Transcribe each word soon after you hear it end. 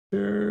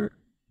Sure.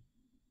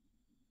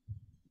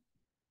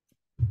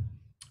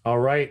 All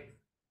right.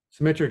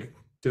 Symmetric,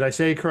 did I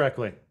say it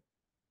correctly?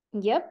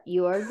 Yep,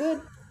 you are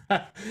good.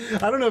 I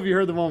don't know if you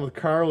heard the one with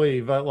Carly,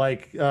 but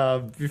like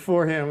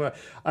beforehand,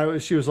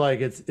 she was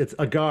like, it's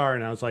Agar,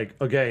 and I was like,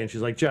 okay, and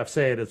she's like, Jeff,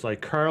 say it. It's like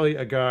Carly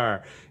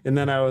Agar, and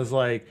then I was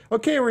like,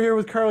 okay, we're here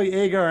with Carly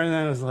Agar, and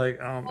then I was like,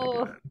 oh my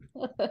Oh, God.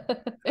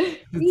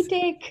 It's,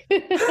 retake.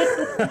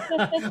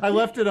 I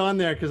left it on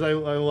there because I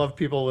love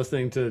people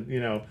listening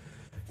to,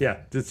 yeah,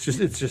 it's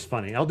just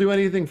funny. I'll do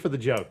anything for the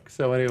joke.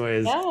 So,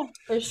 anyways, Yeah,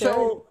 for sure.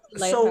 so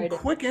Lighthearted.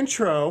 quick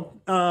intro.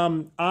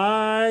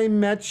 I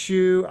met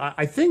you.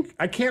 I think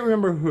I can't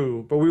remember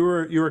who, but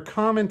you were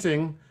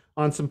commenting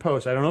on some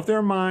posts. I don't know if they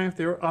were mine, if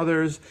they were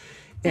others.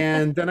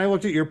 And then I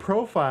looked at your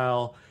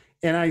profile,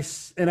 and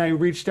I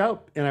reached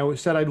out and I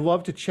said I'd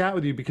love to chat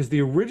with you because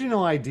the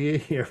original idea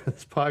here for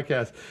this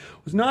podcast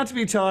was not to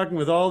be talking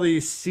with all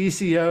these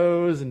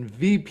CCOs and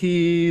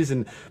VPs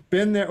and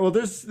been there. Well,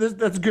 that's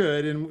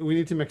good, and we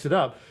need to mix it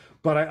up.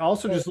 But I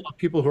also just love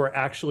people who are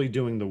actually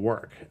doing the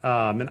work.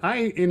 And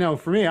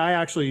for me, I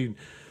actually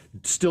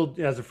still,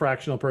 as a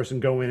fractional person,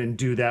 go in and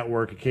do that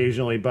work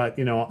occasionally. But,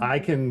 I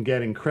can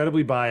get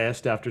incredibly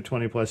biased after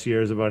 20 plus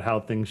years about how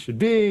things should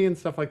be and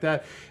stuff like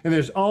that. And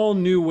there's all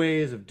new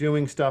ways of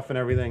doing stuff and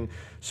everything.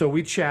 So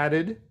we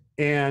chatted,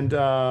 and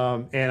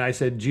I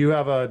said, do you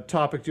have a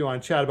topic you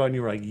want to chat about? And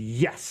you were like,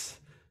 yes.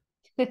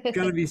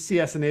 Going to be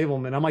CS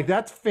enablement. I'm like,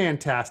 that's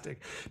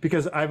fantastic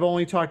because I've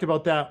only talked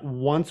about that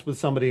once with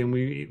somebody, and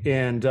we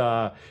need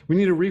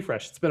a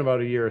refresh. It's been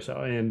about a year or so,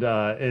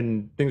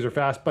 and things are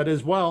fast. But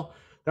as well,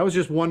 that was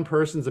just one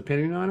person's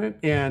opinion on it,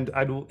 and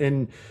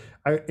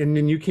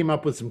then you came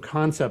up with some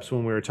concepts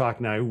when we were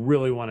talking that I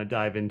really want to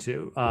dive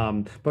into.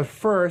 But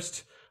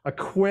first, a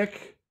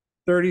quick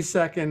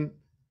 30-second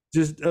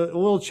just a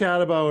little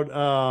chat about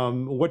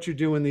what you're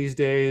doing these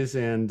days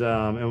and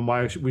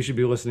why we should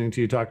be listening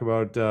to you talk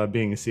about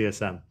being a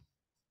CSM.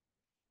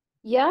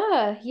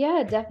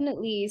 Yeah,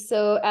 definitely.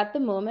 So at the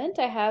moment,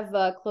 I have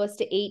close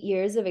to 8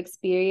 years of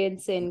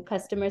experience in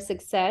customer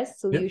success,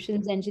 Yep.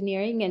 solutions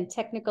engineering, and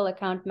technical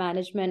account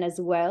management as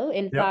well.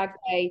 In Yep. fact,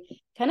 I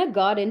kind of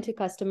got into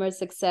customer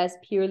success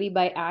purely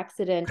by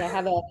accident. I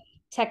have a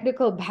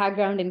technical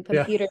background in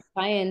Yeah. computer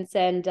science,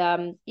 and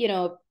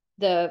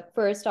the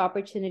first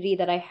opportunity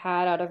that I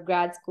had out of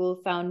grad school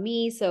found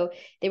me. So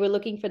they were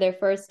looking for their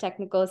first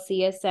technical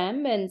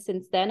CSM, and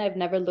since then, I've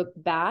never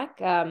looked back.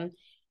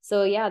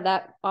 So yeah,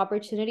 that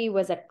opportunity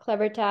was at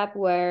CleverTap,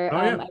 where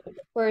Oh yeah. I was the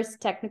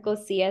first technical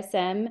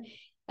CSM,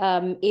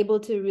 able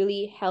to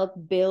really help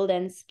build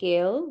and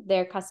scale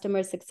their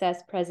customer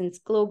success presence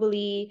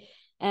globally.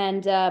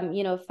 And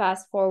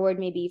fast forward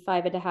maybe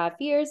 5.5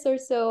 years or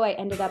so, I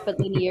ended up at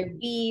Linear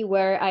B,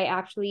 where I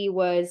actually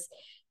was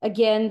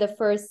again the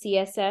first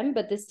CSM,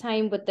 but this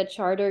time with the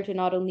charter to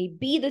not only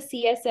be the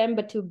CSM,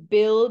 but to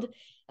build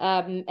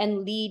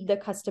and lead the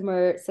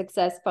customer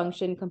success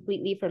function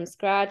completely from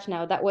scratch.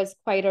 Now, that was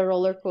quite a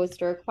roller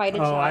coaster, quite a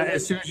Oh, as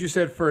challenge. soon as you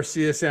said first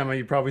CSM,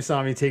 you probably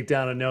saw me take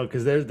down a note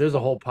because there's a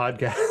whole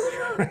podcast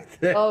right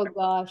there. Oh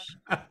gosh.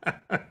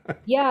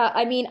 Yeah,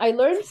 I mean, I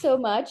learned so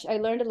much. I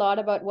learned a lot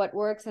about what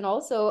works and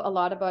also a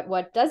lot about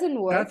what doesn't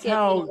That's work. And,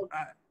 how.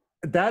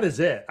 That is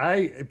it.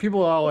 I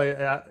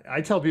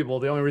tell people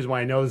the only reason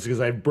why I know this is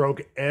because I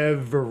broke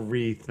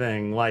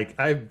everything. Like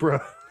I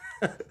broke.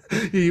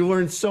 You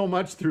learn so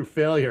much through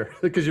failure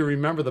because you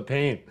remember the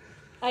pain.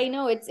 I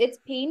know it's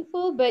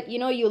painful, but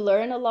you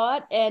learn a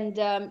lot, and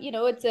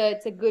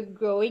it's a good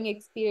growing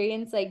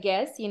experience, I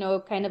guess.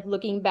 Kind of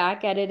looking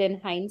back at it in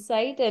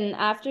hindsight. And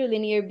after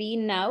Linear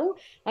Bean, now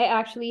I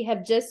actually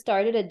have just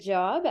started a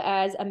job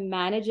as a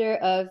manager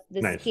of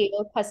the Nice.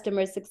 scale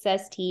customer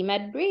success team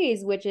at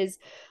Braze, which is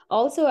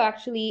also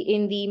actually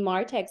in the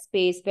MarTech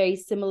space, very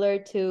similar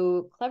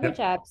to Yep.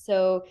 CleverTap.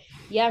 So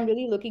yeah, I'm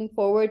really looking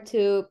forward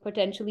to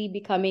potentially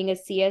becoming a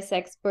CS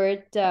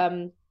expert.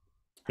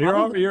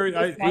 Probably You're in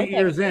this 8 MarTech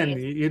years in.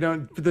 space. You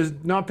don't. There's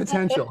not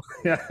potential.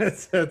 Yeah.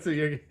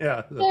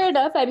 Yeah. Fair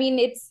enough. I mean,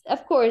 it's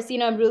of course,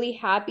 I'm really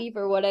happy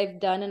for what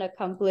I've done and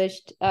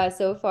accomplished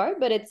so far,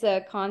 but it's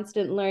a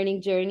constant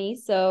learning journey.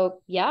 So,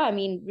 yeah, I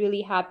mean,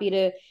 really happy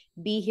to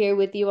be here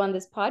with you on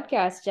this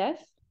podcast,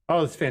 Jeff.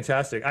 Oh, it's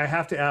fantastic. I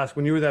have to ask,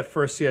 when you were that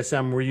first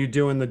CSM, were you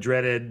doing the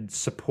dreaded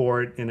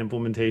support and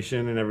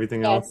implementation and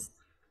everything else?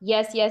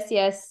 Yes.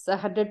 Yes,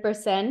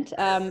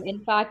 100%.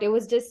 In fact, it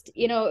was just,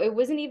 it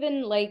wasn't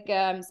even like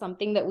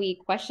something that we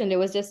questioned. It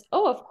was just,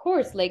 oh, of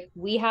course, like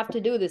we have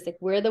to do this. Like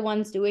we're the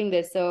ones doing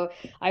this. So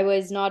I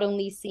was not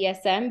only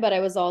CSM, but I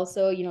was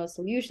also,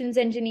 solutions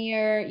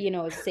engineer,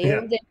 Yeah.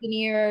 sales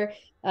engineer,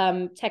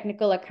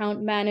 technical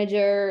account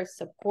manager,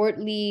 support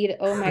lead.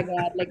 Oh my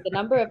God, like the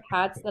number of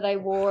hats that I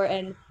wore.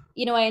 And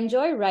I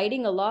enjoy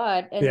writing a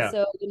lot. And Yeah.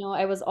 so,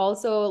 I was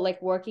also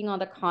like working on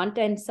the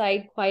content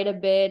side quite a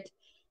bit.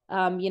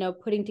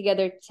 putting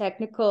together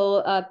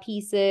technical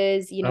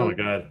pieces, Oh my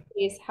God.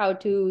 case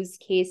how-tos,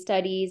 case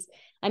studies.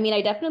 I mean,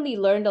 I definitely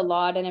learned a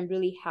lot and I'm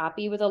really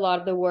happy with a lot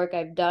of the work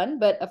I've done.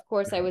 But of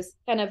course, I was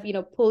kind of,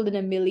 pulled in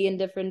a million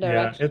different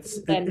Yeah,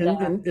 directions.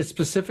 and it's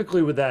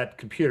specifically with that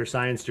computer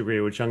science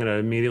degree, which I'm going to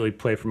immediately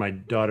play for my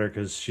daughter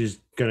because she's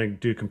going to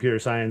do computer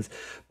science.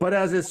 But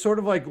as it's sort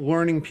of like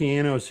learning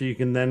piano, so you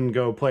can then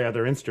go play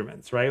other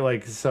instruments, right?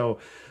 Like so,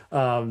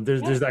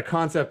 there's that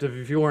concept of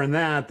if you learn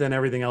that, then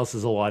everything else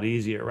is a lot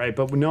easier, right?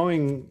 But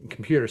knowing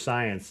computer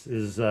science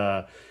is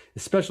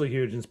especially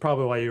huge, and it's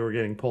probably why you were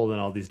getting pulled in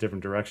all these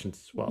different directions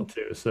as well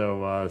too.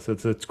 So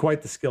it's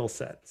quite the skill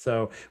set.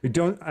 So I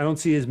don't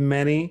see as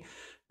many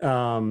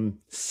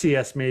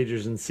CS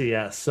majors in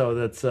CS. So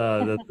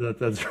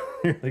that's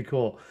really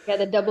cool. Yeah,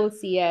 the double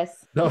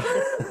CS. No,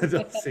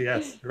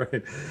 CS,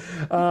 right.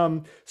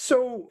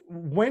 So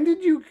when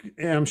did you,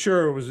 and I'm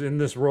sure it was in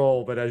this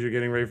role, but as you're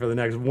getting ready for the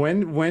next,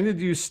 when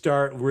did you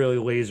start really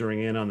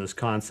lasering in on this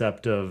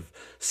concept of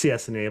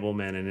CS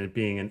enablement and it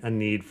being a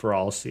need for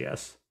all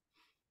CS?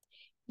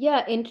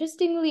 Yeah,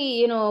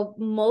 interestingly,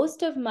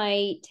 most of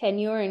my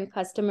tenure in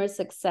customer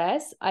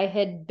success, I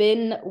had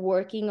been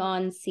working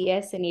on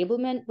CS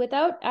enablement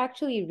without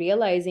actually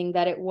realizing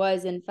that it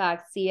was, in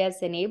fact,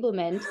 CS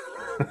enablement.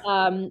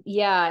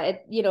 Yeah,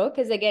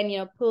 because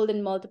again, pulled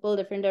in multiple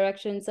different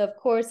directions. So of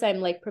course, I'm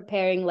like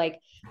preparing like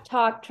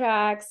talk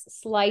tracks,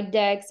 slide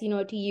decks,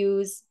 to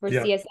use for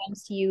Yep.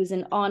 CSMs to use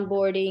in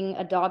onboarding,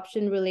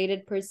 adoption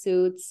related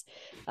pursuits.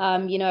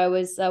 I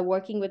was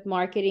working with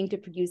marketing to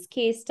produce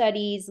case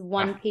studies,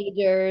 one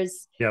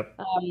pagers, Yep.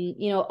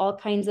 all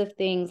kinds of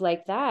things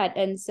like that.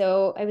 And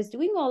so I was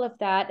doing all of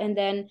that. And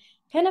then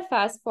kind of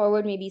fast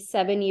forward maybe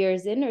 7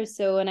 years in or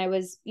so, and I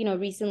was,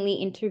 recently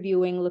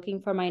interviewing,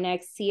 looking for my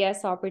next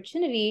CS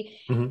opportunity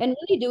Mhm. and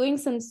really doing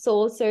some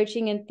soul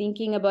searching and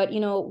thinking about,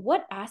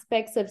 what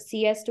aspects of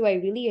CS do I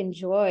really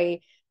enjoy?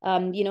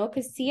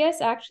 Because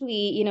CS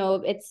actually,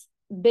 it's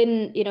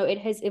been, it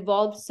has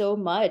evolved so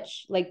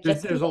much, like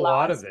just in There's a the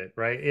lot of last, it,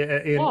 right?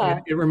 And yeah,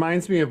 it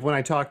reminds me of when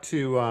I talk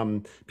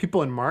to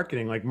people in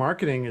marketing. Like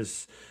marketing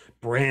is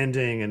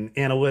branding and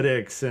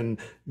analytics and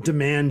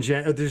demand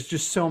gen. There's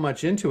just so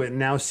much into it, and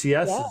now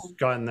CS yeah. has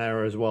gotten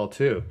there as well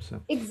too.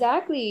 So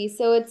Exactly.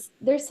 So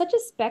there's such a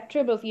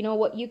spectrum of,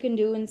 what you can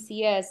do in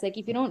CS. Like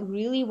if you don't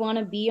really want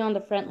to be on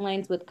the front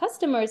lines with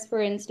customers,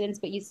 for instance,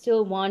 but you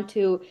still want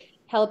to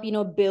help,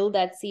 build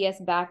that CS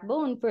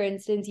backbone, for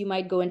instance, you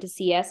might go into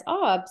CS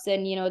ops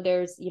and,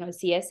 there's,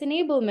 CS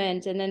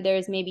enablement. And then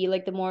there's maybe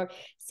like the more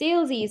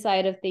salesy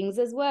side of things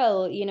as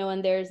well,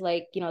 and there's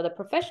like, the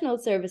professional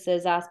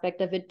services aspect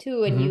of it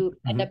too. And hmm you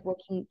end up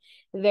working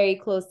very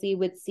closely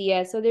with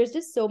CS. So there's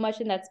just so much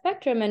in that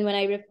spectrum. And when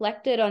I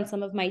reflected on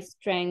some of my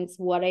strengths,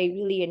 what I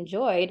really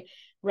enjoyed,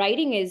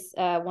 writing is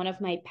one of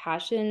my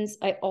passions.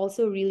 I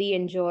also really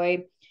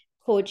enjoy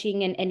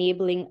coaching and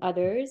enabling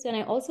others. And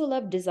I also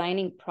love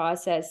designing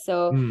process.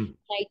 So Mm.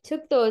 I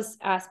took those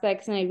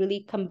aspects and I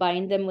really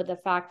combined them with the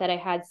fact that I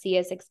had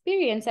CS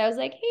experience. I was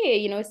like,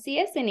 hey,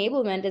 CS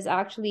enablement is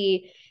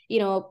actually,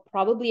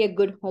 probably a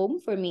good home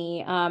for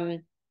me.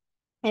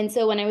 And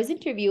so when I was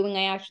interviewing,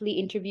 I actually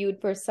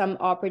interviewed for some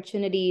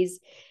opportunities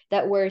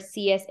that were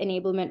CS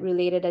enablement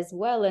related as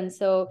well. And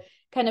so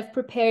kind of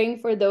preparing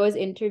for those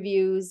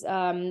interviews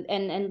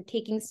and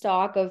taking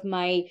stock of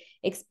my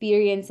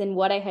experience and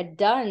what I had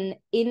done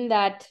in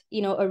that,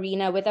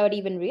 arena without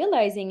even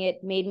realizing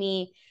it made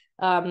me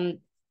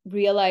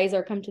realize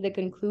or come to the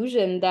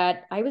conclusion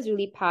that I was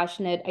really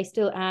passionate. I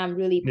still am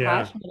really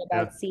Yeah. passionate Yeah.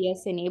 about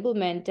CS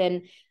enablement.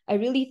 And I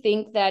really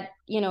think that,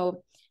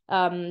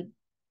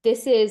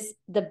 this is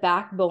the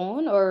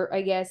backbone, or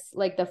I guess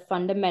like the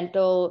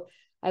fundamental,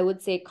 I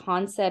would say,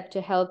 concept to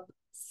help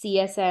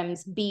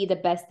CSMs be the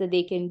best that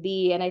they can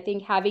be. And I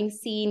think having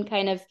seen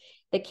kind of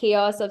the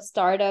chaos of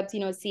startups,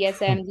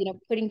 CSMs,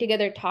 putting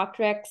together talk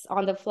tracks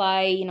on the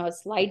fly,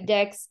 slide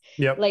decks,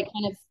 Yep. like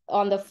kind of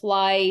on the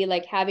fly,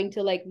 like having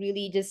to like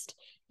really just,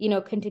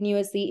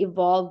 continuously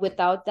evolve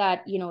without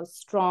that,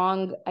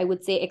 strong, I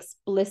would say,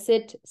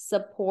 explicit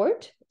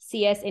support,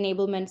 CS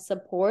enablement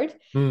support,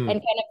 and Mm.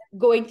 kind of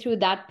going through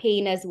that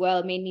pain as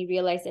well made me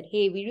realize that,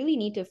 hey, we really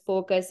need to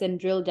focus and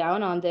drill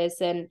down on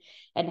this and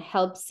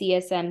help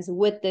CSMs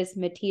with this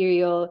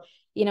material,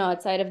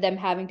 outside of them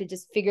having to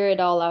just figure it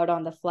all out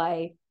on the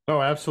fly.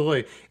 Oh,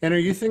 absolutely. And are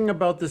you thinking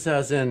about this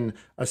as in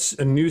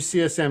a new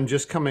CSM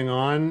just coming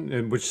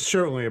on, which is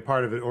certainly a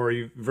part of it, or are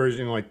you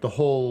versioning like the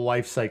whole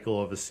life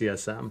cycle of a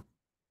CSM?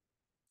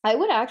 I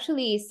would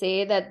actually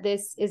say that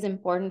this is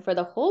important for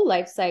the whole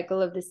life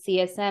cycle of the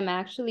CSM,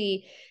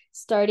 actually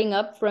starting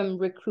up from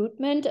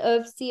recruitment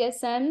of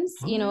CSMs,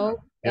 Oh,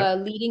 yeah.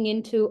 Yep. leading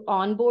into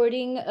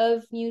onboarding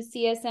of new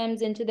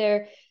CSMs into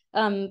their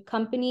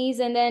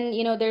companies. And then,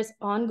 there's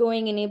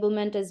ongoing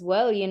enablement as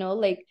well,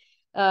 like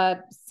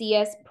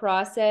CS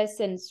process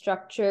and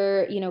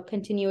structure,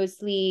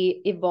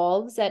 continuously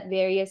evolves at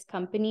various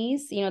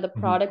companies. The Mhm.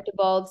 product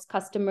evolves,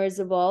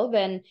 customers evolve,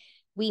 and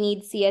we need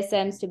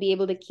CSMs to be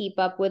able to keep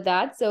up with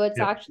that. So it's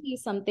Yep. actually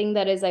something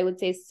that is, I would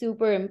say,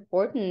 super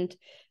important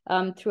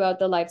throughout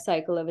the life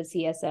cycle of a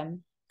CSM.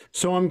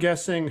 So I'm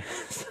guessing,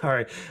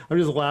 sorry, I'm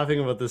just laughing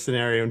about the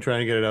scenario. I'm trying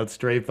to get it out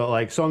straight, but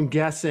like, so I'm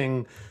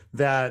guessing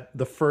that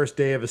the first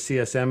day of a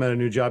CSM at a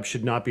new job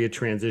should not be a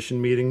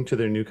transition meeting to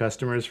their new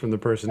customers from the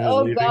person who's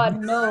Oh leaving. God,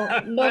 no,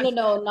 no, no,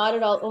 no, not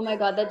at all. Oh my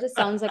God, that just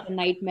sounds like a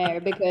nightmare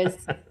because,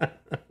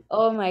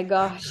 oh my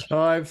gosh. Oh,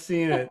 I've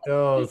seen it.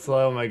 Oh, it's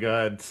oh my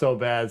God, so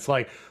bad. It's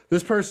like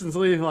this person's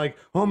leaving, like,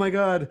 oh my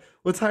God,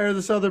 let's hire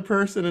this other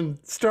person and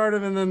start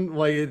him. And then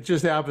like it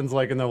just happens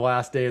like in the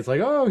last day, it's like,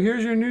 oh,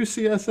 here's your new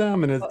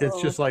CSM. And it's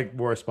Uh-oh. just like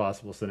worst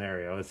possible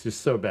scenario. It's just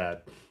so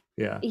bad.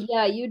 Yeah.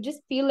 Yeah, you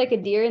just feel like a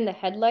deer in the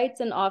headlights.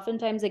 And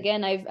oftentimes,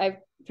 again, I've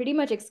pretty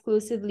much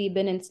exclusively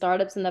been in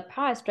startups in the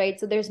past, right?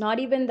 So there's not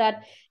even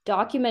that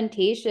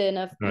documentation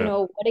of, Yeah.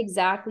 what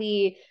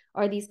exactly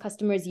are these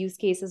customers' use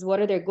cases? What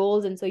are their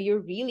goals? And so you're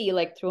really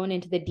like thrown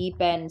into the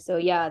deep end. So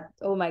yeah,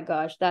 oh my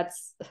gosh,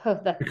 that's We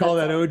call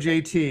that's that all.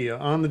 OJT,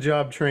 on the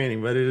job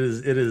training, but Oh it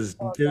is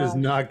gosh.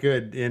 not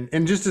good.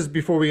 And just as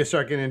before we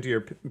start getting into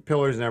your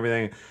pillars and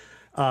everything,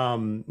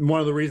 one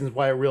of the reasons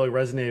why it really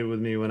resonated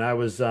with me when I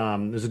was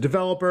as a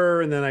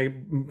developer, and then I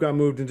got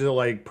moved into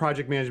like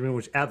project management,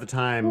 which at the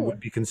time would Cool.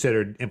 be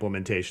considered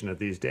implementation at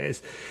these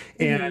days,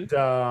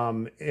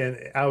 Mm-hmm.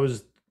 and I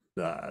was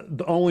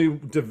the only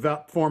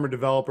former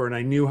developer, and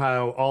I knew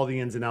how all the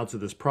ins and outs of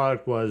this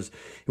product was.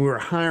 And we were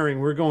hiring,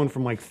 we were going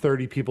from like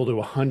 30 people to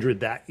 100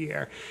 that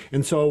year.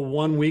 And so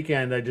one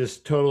weekend, I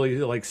just totally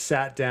like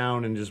sat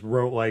down and just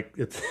wrote like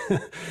it's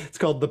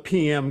called the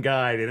PM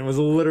guide, and it was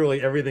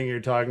literally everything you're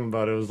talking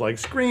about. It was like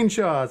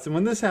screenshots, and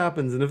when this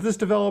happens, and if this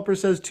developer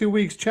says 2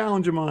 weeks,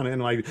 challenge him on it,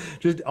 and like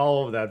just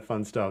all of that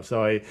fun stuff.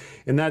 So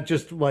and that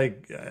just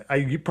like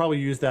I probably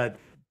used that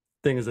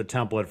thing as a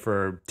template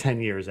for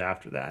 10 years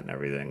after that and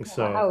everything.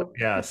 So Wow.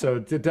 yeah, so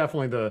it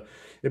definitely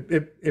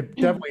it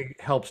definitely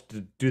helps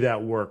to do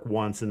that work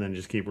once and then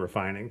just keep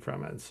refining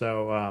from it.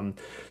 So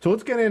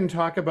let's get in and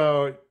talk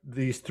about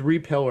these three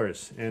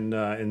pillars, and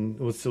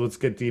let's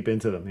get deep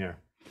into them here.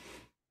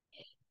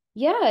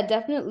 Yeah,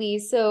 definitely.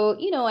 So,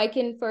 I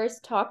can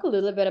first talk a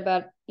little bit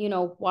about,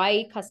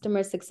 why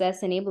customer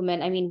success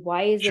enablement. I mean,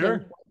 why is it Sure.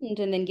 important?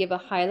 And then give a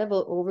high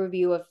level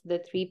overview of the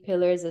three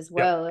pillars as Yep.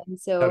 well. And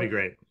That'd be so,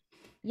 great.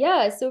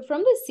 yeah, so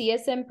from the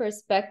CSM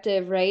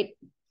perspective, right?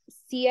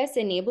 CS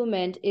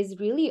enablement is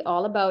really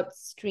all about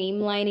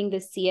streamlining the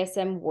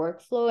CSM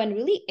workflow and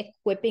really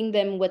equipping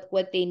them with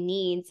what they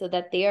need so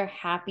that they are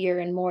happier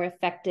and more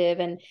effective,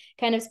 and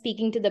kind of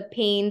speaking to the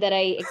pain that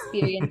I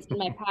experienced in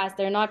my past.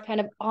 They're not kind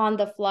of on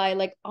the fly,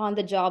 like on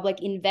the job,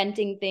 like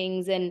inventing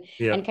things and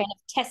Yep. kind of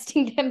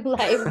testing them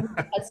live with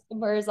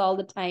customers all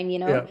the time.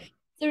 Yep.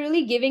 So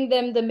really giving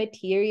them the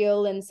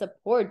material and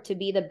support to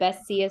be the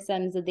best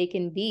CSMs that they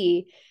can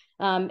be,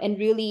 and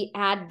really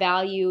add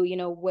value,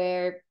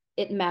 where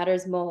it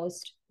matters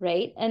most,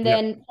 right? And Yep.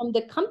 then from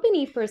the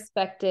company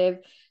perspective,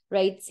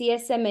 right,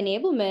 CSM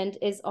enablement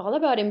is all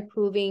about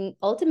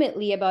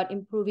ultimately about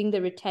improving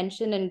the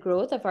retention and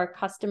growth of our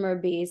customer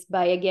base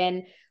by,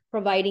 again,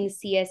 providing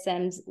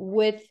CSMs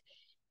with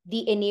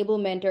the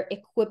enablement or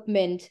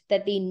equipment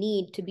that they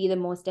need to be the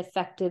most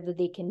effective that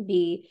they can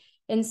be.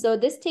 And so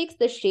this takes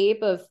the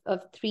shape of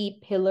three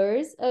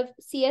pillars of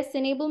CS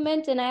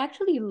enablement. And I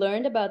actually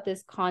learned about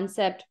this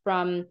concept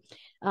from,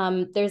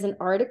 there's an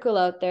article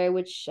out there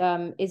which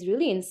is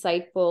really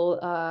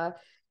insightful.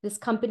 This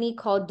company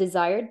called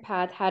Desired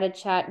Path had a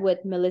chat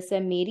with Melissa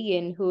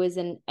Median, who is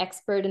an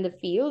expert in the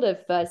field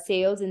of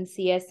sales and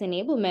CS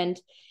enablement.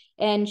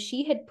 And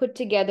she had put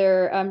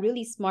together,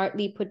 really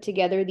smartly put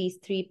together these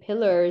three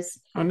pillars.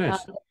 Oh,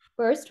 nice.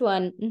 First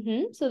one,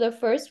 so the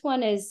first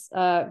one is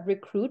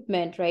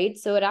recruitment, right?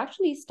 So it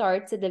actually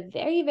starts at the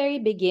very, very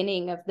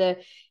beginning of the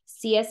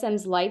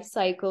CSM's life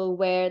cycle,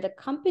 where the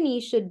company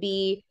should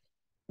be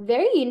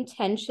very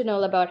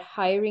intentional about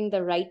hiring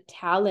the right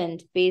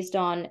talent based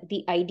on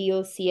the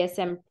ideal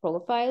CSM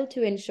profile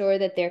to ensure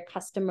that their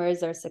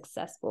customers are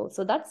successful.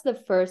 So that's the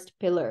first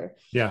pillar,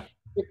 Yeah,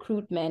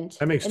 recruitment.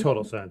 that makes And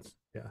total sense.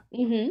 Yeah.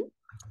 mhm,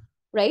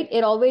 right?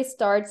 It always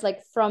starts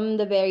like from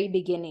the very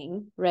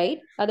beginning, right?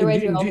 And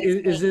Otherwise, you're always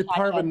is playing it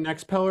part catch of a up.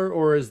 next pillar,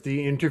 or is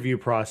the interview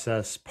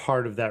process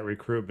part of that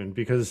recruitment?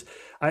 Because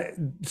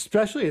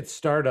especially at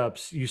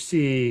startups, you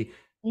see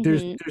Hmm.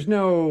 there's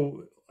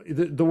no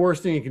the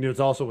worst thing you can do is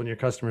also when your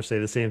customers say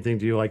the same thing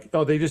to you, like,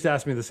 oh, they just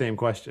asked me the same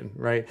question,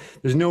 right?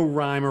 There's no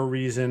rhyme or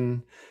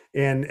reason,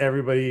 and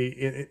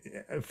everybody.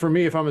 For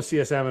me, if I'm a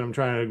CSM and I'm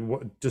trying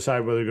to decide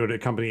whether to go to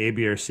company A,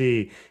 B, or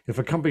C, if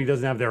a company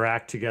doesn't have their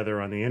act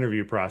together on the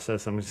interview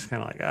process, I'm just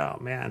kind of like, oh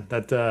man,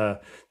 that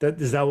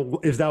is that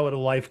what a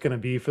life going to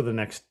be for the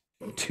next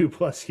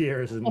 2+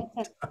 years? And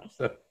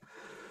so,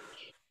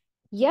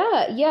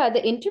 Yeah,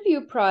 the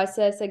interview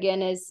process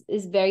again is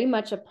very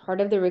much a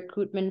part of the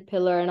recruitment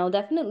pillar, and I'll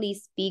definitely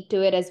speak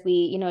to it as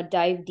we,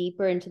 dive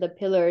deeper into the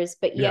pillars.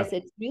 But Yeah. yes,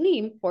 it's really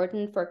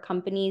important for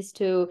companies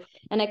to,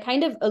 and I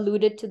kind of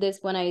alluded to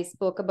this when I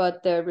spoke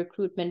about the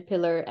recruitment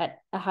pillar at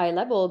a high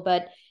level,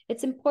 but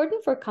it's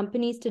important for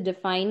companies to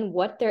define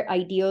what their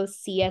ideal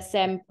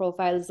CSM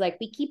profile is like.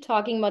 We keep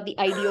talking about the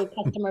ideal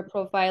customer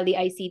profile, the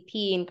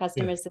ICP in Yeah.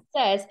 customer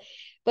success,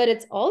 but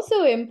it's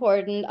also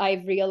important,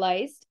 I've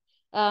realized,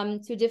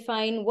 to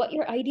define what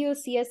your ideal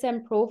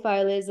CSM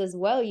profile is as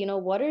well.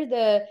 What are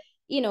the,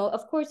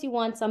 of course, you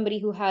want somebody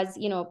who has,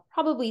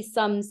 probably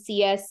some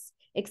CS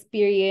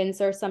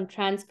experience or some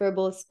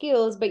transferable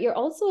skills, but you're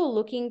also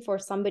looking for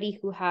somebody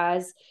who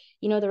has,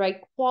 the right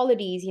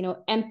qualities,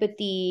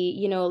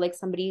 empathy, like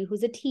somebody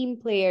who's a team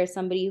player,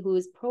 somebody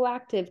who's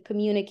proactive,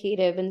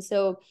 communicative. And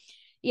so,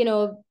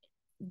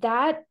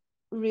 that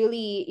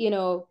really,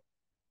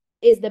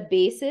 is the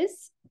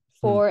basis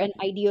Mm. for an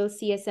ideal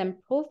CSM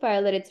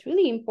profile that it's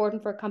really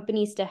important for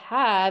companies to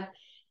have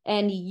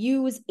and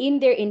use in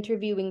their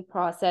interviewing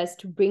process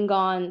to bring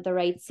on the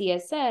right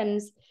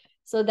CSMs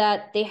so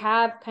that they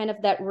have kind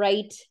of that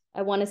right,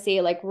 I want to say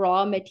like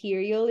raw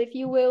material, if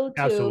you will,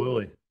 to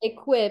Absolutely.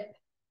 equip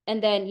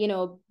and then,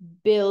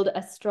 build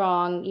a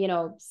strong,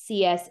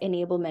 CS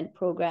enablement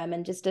program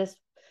and just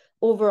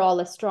overall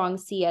a strong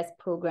CS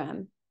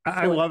program.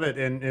 I Going. love it.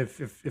 And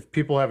if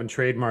people haven't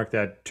trademarked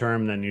that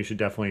term, then you should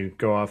definitely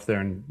go off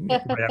there and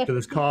right after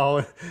this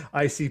call,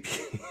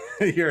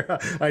 ICP, your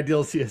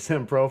ideal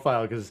CSM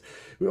profile, because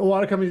a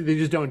lot of companies, they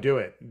just don't do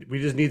it. We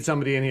just need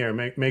somebody in here.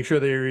 Make sure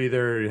they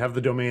either have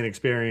the domain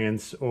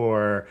experience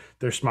or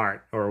they're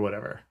smart or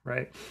whatever,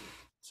 right?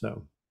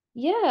 So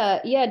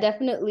Yeah,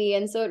 definitely.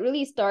 And so it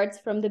really starts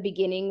from the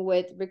beginning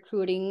with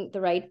recruiting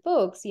the right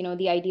folks,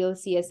 the ideal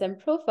CSM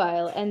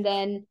profile. And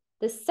then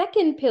the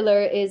second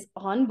pillar is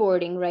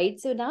onboarding, right?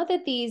 So now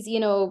that these,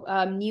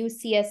 new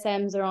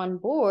CSMs are on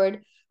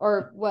board,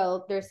 or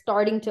well, they're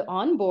starting to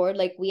onboard,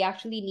 like we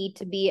actually need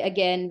to be,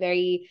 again,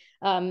 very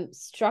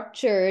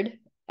structured,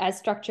 as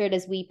structured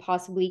as we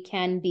possibly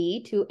can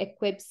be to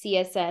equip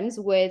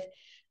CSMs with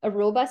a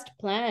robust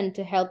plan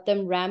to help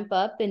them ramp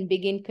up and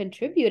begin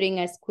contributing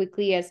as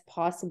quickly as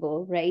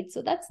possible, right?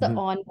 So that's the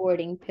mhm.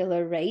 onboarding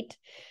pillar, right?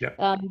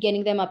 Yeah.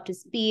 Getting them up to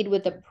speed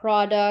with the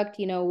product,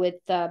 with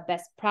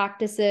best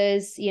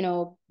practices,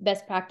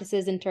 best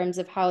practices in terms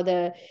of how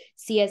the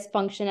CS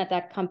function at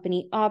that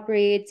company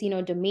operates,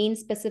 domain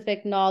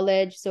specific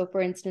knowledge. So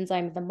for instance,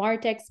 I'm in the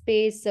MarTech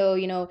space. So,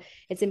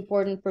 it's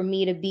important for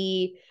me to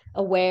be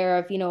aware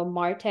of,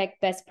 MarTech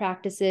best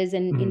practices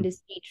and Mhm.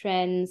 industry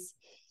trends.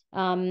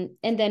 And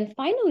then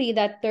finally,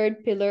 that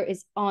third pillar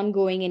is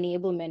ongoing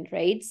enablement,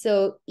 right?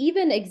 So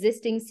even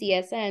existing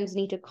CSMs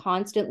need to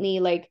constantly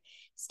like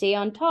stay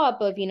on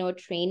top of,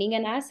 training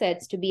and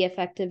assets to be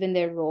effective in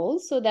their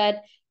roles so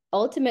that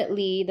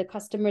ultimately the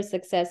customer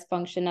success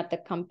function at the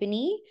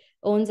company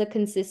owns a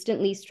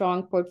consistently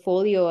strong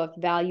portfolio of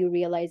value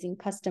realizing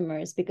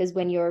customers. Because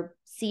when your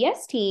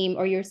CS team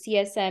or your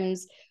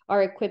CSMs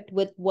are equipped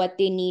with what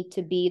they need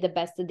to be the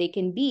best that they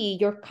can be,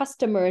 your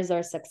customers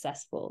are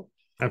successful.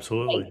 Right.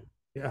 Absolutely.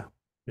 Yeah.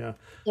 Yeah.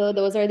 So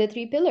those are the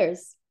three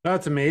pillars.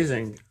 That's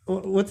amazing.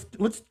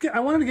 I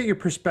wanted to get your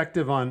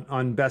perspective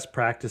on best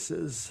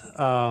practices.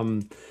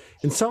 And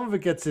some of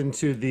it gets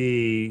into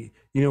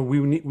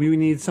we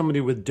need somebody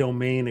with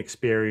domain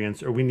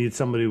experience or we need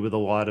somebody with a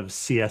lot of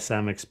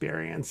CSM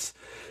experience.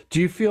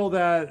 Do you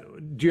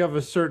have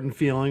a certain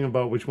feeling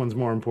about which one's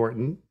more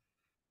important?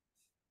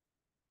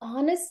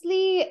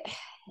 Honestly,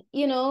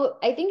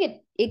 I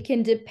think it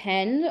can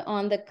depend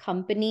on the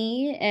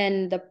company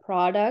and the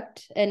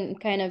product and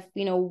kind of,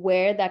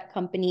 where that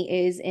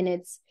company is in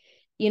its,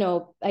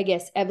 I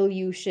guess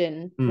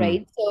evolution, Hmm.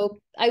 right? So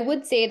I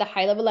would say the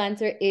high level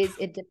answer is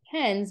it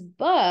depends,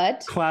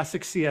 but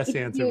Classic CS if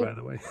answer, you by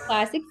the way.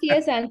 classic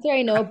CS answer,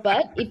 I know,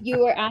 but if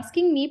you are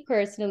asking me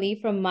personally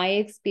from my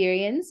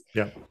experience,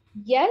 Yeah.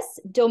 yes,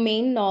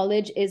 domain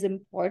knowledge is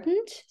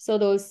important. So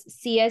those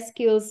CS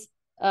skills,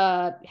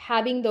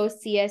 having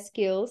those CS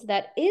skills,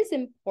 that is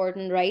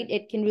important, right?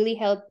 It can really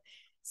help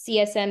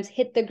CSMs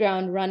hit the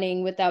ground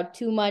running without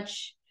too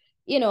much,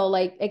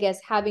 like I guess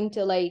having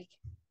to like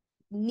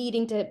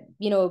needing to,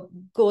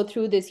 go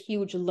through this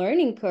huge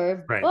learning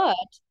curve. Right. But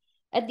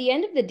at the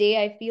end of the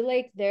day, I feel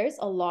like there's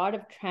a lot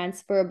of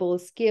transferable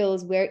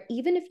skills where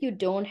even if you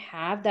don't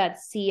have that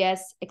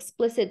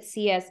explicit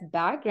CS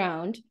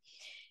background,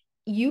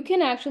 you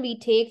can actually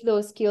take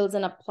those skills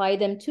and apply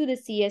them to the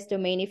CS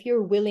domain if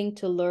you're willing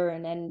to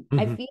learn. And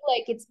I Hmm. feel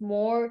like it's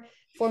more,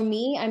 for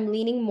me, I'm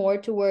leaning more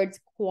towards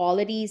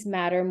qualities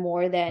matter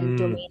more than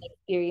domain Mm.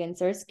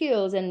 experience or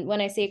skills. And when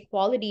I say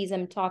qualities,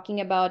 I'm talking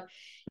about,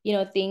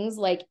 things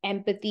like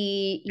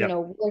empathy, Yep.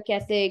 work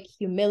ethic,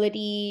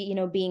 humility,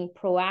 being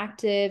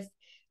proactive,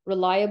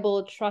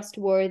 reliable,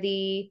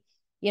 trustworthy,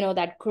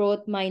 that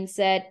growth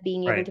mindset,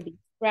 being able Right. to be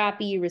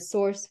scrappy,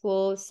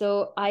 resourceful.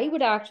 So I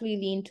would actually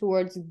lean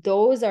towards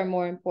those are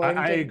more I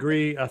important.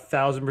 agree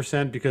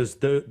 1,000% because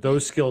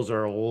those skills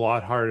are a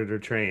lot harder to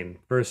train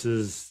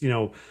versus,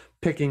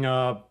 picking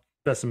up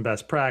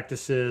best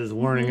practices,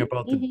 learning Mhm,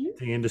 about mhm.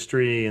 the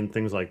industry and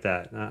things like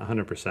that.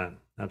 100%.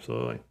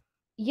 Absolutely.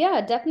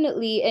 Yeah,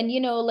 definitely. And,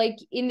 like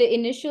in the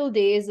initial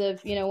days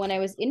of, when I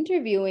was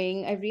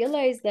interviewing, I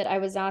realized that I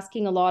was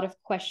asking a lot of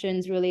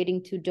questions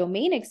relating to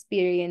domain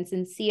experience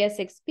and CS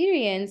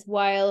experience,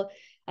 while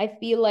I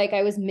feel like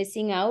I was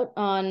missing out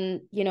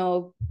on,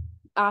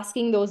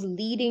 asking those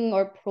leading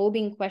or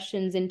probing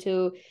questions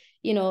into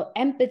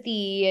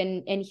empathy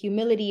and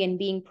humility and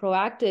being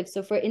proactive.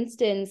 So for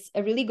instance,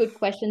 a really good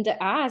question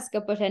to ask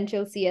a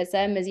potential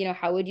CSM is,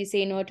 how would you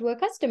say no to a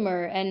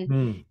customer, and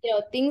Hmm.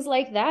 things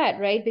like that,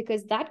 right?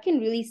 Because that can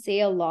really say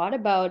a lot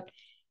about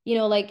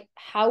like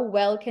how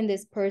well can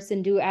this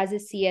person do as a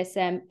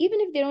CSM, even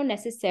if they don't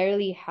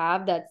necessarily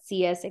have that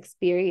CS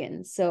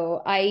experience.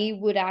 So I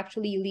would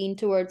actually lean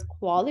towards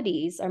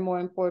qualities are more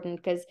important,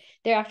 because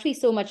they're actually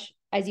so much,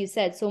 as you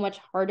said, so much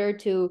harder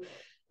to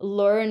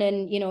learn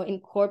and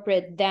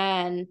incorporate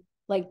than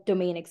like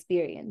domain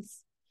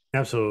experience.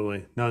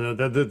 Absolutely. No,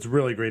 that's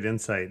really great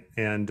insight.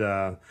 And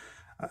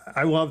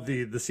I love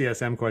the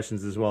CSM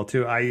questions as well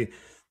too.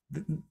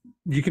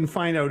 You can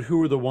find out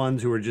who are the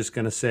ones who are just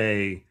going to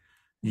say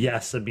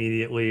yes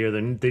immediately, or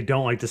they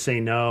don't like to say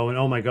no. And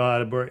oh my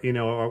God,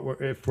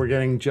 if we're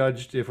getting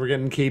judged, if we're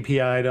getting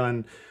KPI'd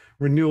on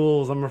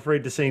renewals, I'm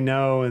afraid to say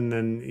no. And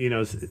then, you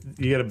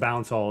got to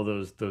bounce all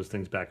of those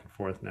things back and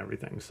forth and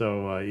everything.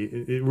 So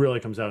it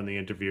really comes out in the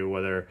interview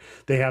whether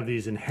they have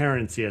these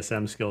inherent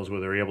CSM skills where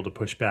they're able to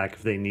push back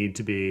if they need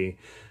to be,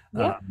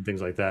 Yep.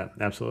 things like that.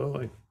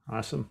 Absolutely.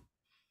 Awesome.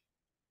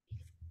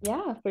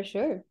 Yeah, for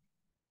sure.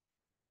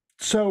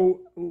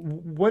 So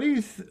what do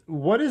you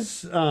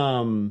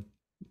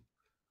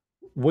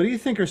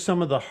think are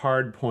some of the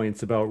hard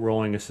points about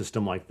rolling a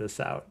system like this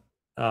out?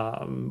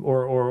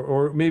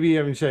 Or maybe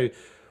even say,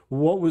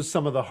 what was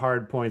some of the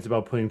hard points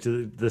about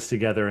putting this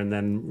together and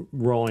then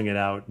rolling it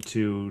out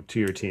to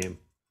your team?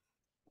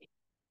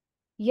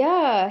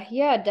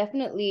 Yeah,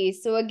 definitely.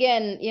 So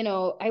again,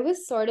 I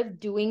was sort of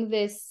doing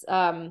this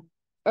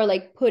or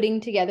like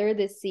putting together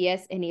this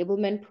CS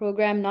enablement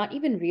program, not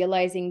even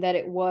realizing that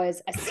it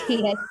was a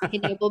CS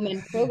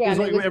enablement It's program. It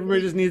like was everybody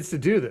really, just needs to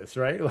do this,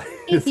 right? Like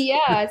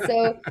yeah.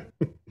 So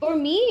for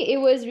me, it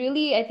was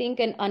really, I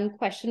think, an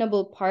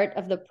unquestionable part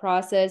of the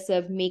process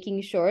of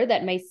making sure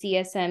that my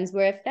CSMs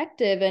were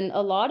effective. And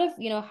a lot of,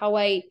 how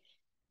I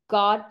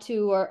got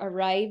to or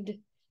arrived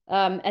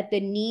at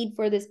the need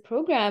for this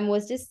program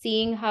was just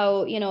seeing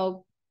how,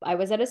 I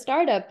was at a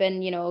startup,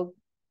 and,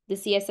 the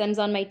CSMs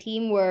on my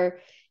team were,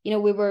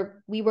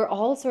 we were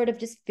all sort of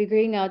just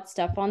figuring out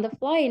stuff on the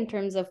fly in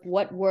terms of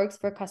what works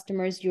for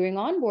customers during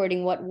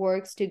onboarding, what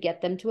works to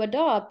get them to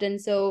adopt. And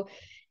so,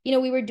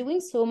 we were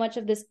doing so much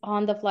of this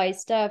on the fly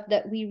stuff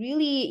that we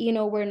really,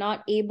 were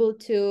not able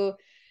to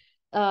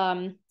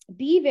um,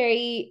 be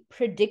very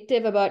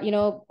predictive about,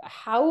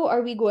 how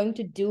are we going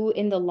to do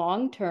in the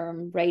long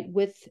term, right?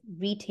 With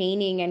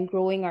retaining and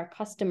growing our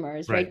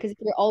customers, right? right, Because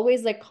you're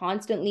always like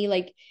constantly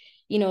like,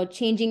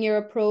 changing your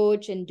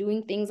approach and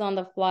doing things on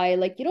the fly.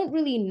 Like you don't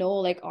really know,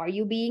 like, are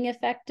you being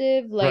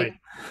effective? right, Like,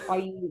 are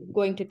you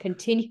going to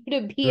continue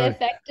to be right.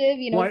 effective,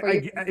 Well, for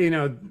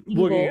your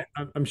looking goal?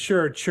 at, I'm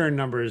sure churn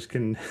numbers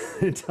can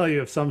tell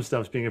you if some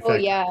stuff's being Oh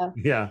effective. yeah.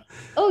 Yeah,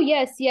 Oh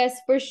yes,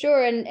 for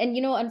sure. And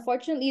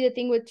unfortunately, the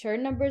thing with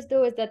churn numbers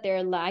though is that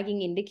they're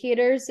lagging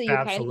indicators. So you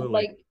kind of absolutely.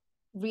 like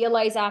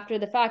realize after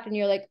the fact, and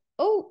you're like,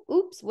 oh,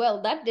 oops,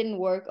 well, that didn't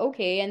work.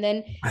 Okay. And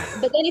then,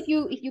 but then if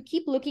you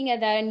keep looking at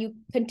that and you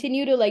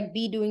continue to like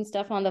be doing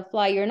stuff on the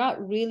fly, you're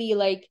not really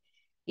like,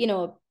 you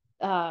know,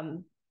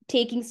 um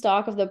taking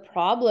stock of the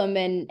problem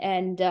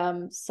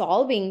and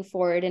solving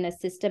for it in a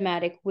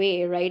systematic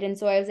way, right? And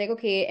so I was like,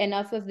 okay,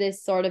 enough of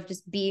this sort of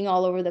just being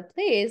all over the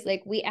place.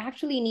 Like we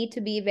actually need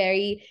to be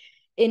very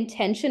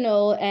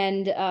intentional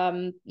and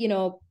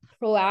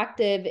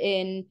proactive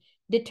in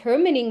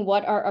determining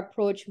what our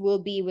approach will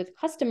be with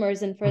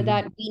customers. And for Mhm.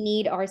 that, we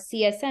need our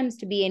CSMs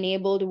to be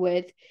enabled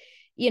with,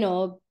 you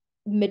know,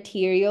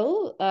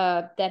 material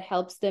that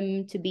helps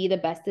them to be the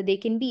best that they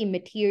can be,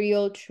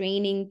 material,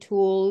 training,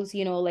 tools,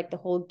 like the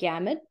whole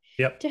gamut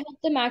Yep. to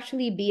help them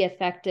actually be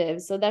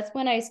effective. So that's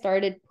when I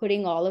started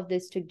putting all of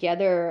this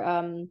together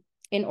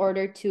in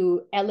order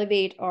to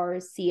elevate our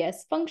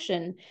CS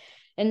function.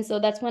 And so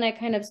that's when I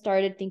kind of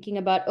started thinking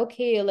about,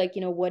 okay, like,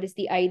 what is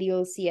the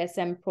ideal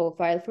CSM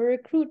profile for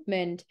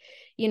recruitment?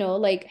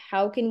 Like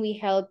how can we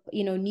help,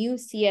 new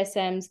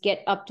CSMs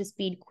get up to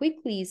speed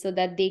quickly so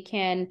that they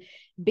can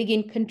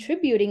begin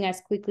contributing as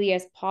quickly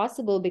as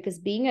possible? Because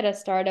being at a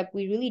startup,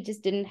 we really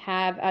just didn't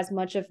have as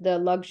much of the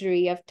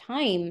luxury of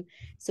time.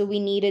 So we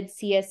needed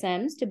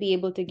CSMs to be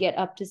able to get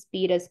up to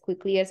speed as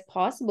quickly as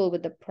possible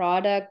with the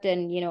product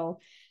and,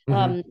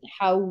 Hmm.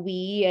 how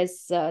we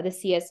as the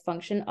CS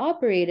function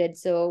operated.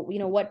 So,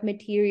 what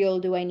material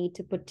do I need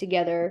to put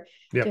together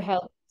to Yep.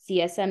 help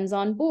CSMs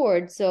on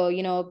board. So,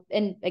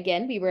 and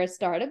again, we were a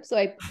startup. So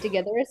I put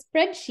together a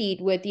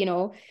spreadsheet with,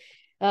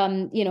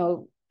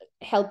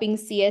 helping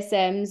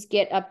CSMs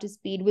get up to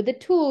speed with the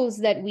tools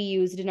that we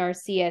used in our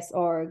CS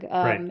org.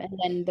 Right. And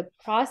then the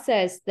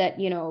process that,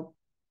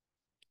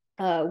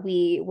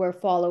 we were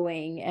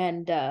following,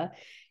 and,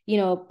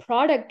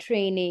 product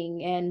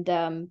training,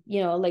 and,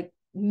 like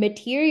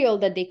material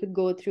that they could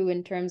go through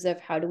in terms of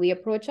how do we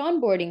approach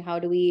onboarding, how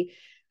do we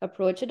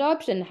approach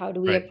adoption, how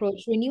do we Right.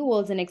 approach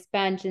renewals and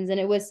expansions. And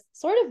it was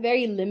sort of a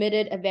very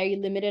limited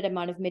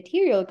amount of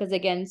material, because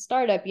again,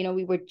 startup,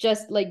 we were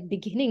just like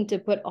beginning to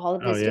put all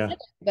of Oh this yeah. together,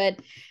 but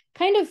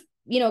kind of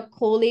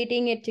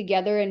collating it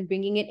together and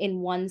bringing it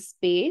in one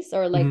space,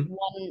 or like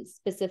one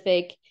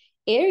specific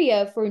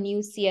area for new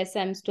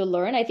CSMs to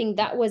learn. I think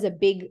that was a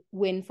big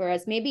win for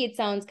us. Maybe it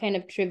sounds kind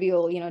of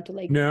trivial, to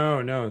like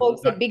No.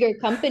 folks at bigger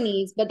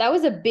companies, but that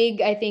was a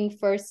big, I think,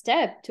 first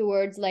step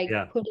towards like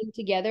Yeah. putting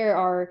together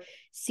our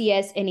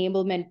CS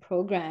enablement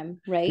program,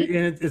 right?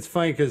 And it's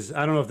funny because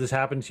I don't know if this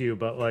happened to you,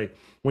 but like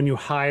when you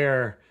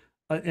hire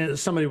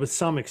somebody with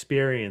some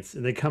experience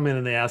and they come in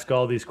and they ask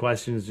all these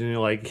questions and you're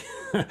like,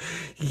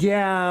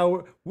 yeah,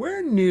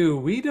 we're new.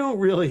 We don't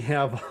really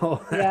have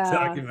all that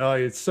document. Oh,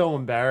 it's so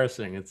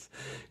embarrassing. It's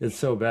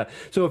so bad.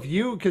 So if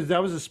you, because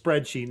that was a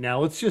spreadsheet.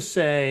 Now let's just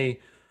say,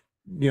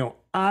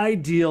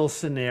 ideal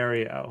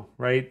scenario,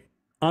 right?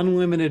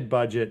 Unlimited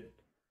budget.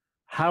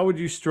 How would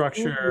you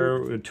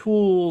structure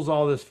tools,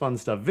 all this fun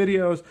stuff,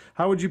 videos?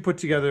 How would you put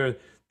together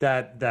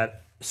that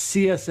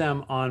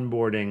CSM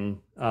onboarding,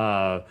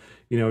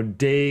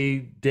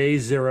 day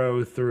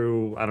 0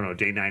 through, I don't know,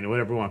 day 9 or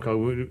whatever we want to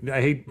call it.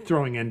 I hate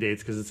throwing end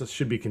dates because it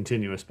should be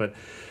continuous, but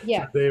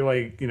Yeah. they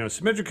like,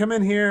 Sumitra, come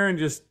in here and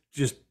just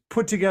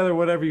put together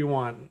whatever you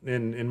want.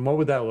 And what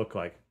would that look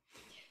like?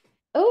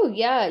 Oh,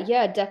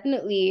 yeah,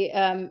 definitely.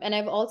 And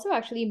I've also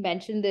actually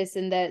mentioned this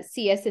in the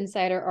CS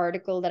Insider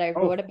article that I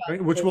Oh, wrote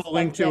about which this we'll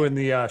link to subject. in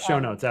the show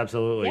notes.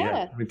 Absolutely. Yeah. Yeah,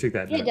 Let me take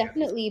that yeah, note.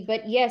 definitely.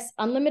 But yes,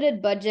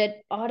 unlimited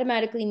budget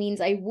automatically means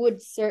I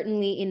would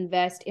certainly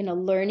invest in a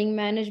learning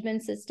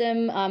management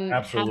system.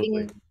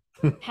 Absolutely.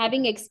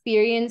 Having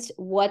experienced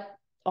what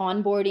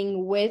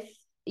onboarding with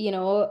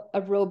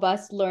a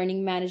robust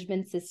learning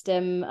management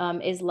system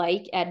is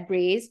like at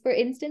Braze, for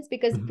instance,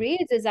 because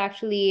Braze is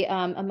actually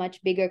a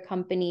much bigger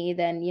company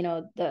than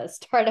the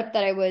startup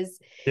that I was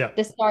Yeah.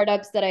 the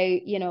startups that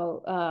I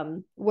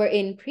were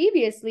in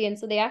previously. And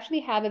so they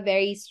actually have a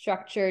very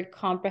structured,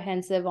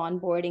 comprehensive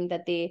onboarding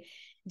that they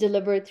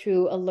deliver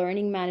through a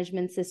learning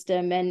management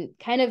system. And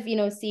kind of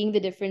seeing the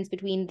difference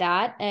between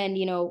that and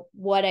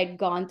what I'd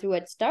gone through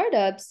at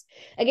startups.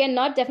 Again,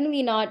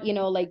 definitely not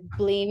like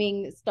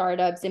blaming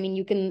startups. I mean,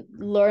 you can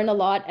learn a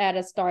lot at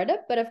a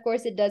startup, but of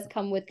course it does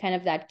come with kind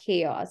of that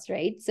chaos,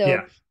 right?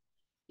 So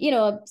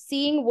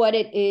seeing what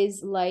it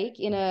is like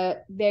in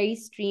a very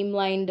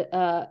streamlined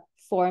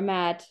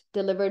format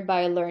delivered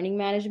by a learning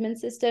management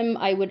system,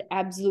 I would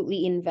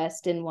absolutely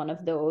invest in one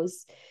of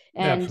those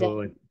and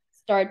Absolutely.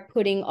 start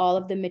putting all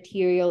of the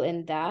material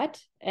in that.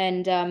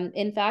 And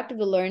in fact,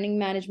 the learning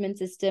management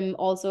system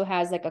also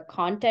has like a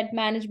content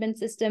management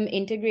system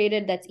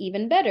integrated that's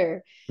even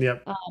better.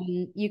 Yep.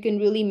 You can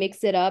really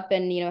mix it up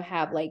and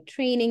have like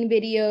training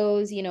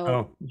videos,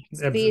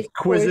 based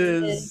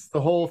courses, quizzes, the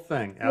whole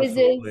thing. quizzes.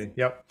 Absolutely.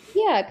 Yep.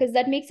 Yeah, because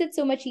that makes it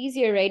so much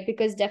easier, right?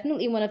 Because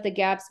definitely one of the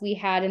gaps we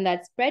had in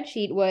that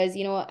spreadsheet was,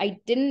 I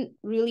didn't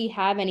really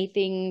have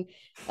anything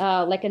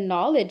like a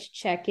knowledge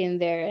check in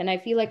there. And I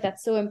feel like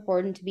that's so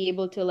important to be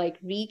able to like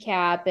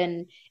recap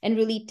and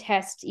really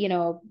test,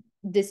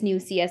 this new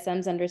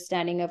CSM's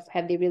understanding of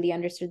have they really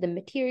understood the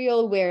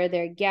material, where are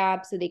their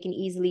gaps, so they can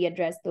easily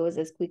address those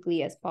as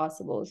quickly as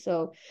possible.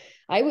 So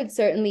I would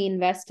certainly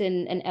invest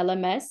in an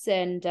LMS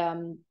and,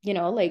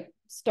 like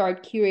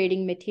start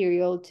curating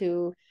material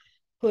to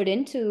put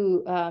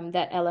into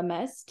that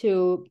LMS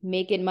to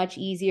make it much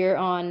easier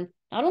on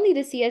not only the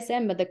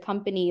CSM, but the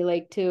company,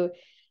 like to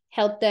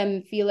help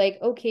them feel like,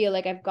 okay,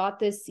 like I've got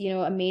this,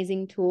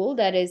 amazing tool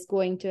that is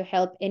going to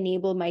help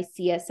enable my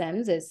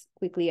CSMs as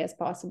quickly as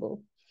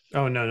possible.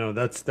 Oh no,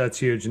 that's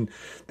huge. And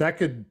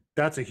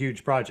that's a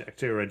huge project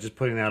too, right? Just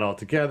putting that all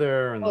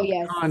together and Oh, the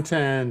yes.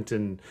 content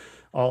and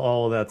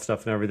all of that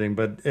stuff and everything.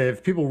 But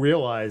if people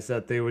realize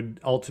that they would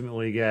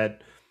ultimately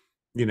get,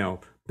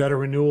 better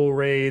renewal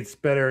rates,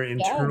 better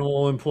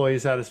internal employee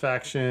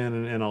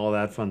satisfaction and all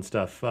that fun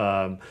stuff,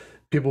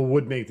 people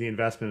would make the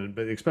investment.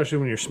 But especially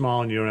when you're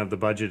small and you don't have the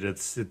budget,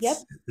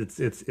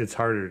 it's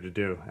harder to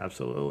do.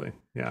 Absolutely.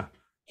 Yeah.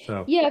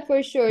 So Yeah,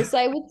 for sure. So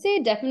I would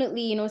say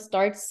definitely,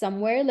 start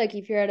somewhere. Like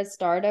if you're at a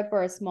startup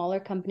or a smaller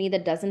company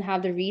that doesn't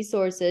have the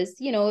resources,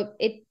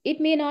 it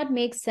may not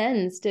make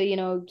sense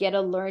to, get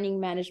a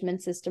learning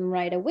management system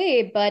right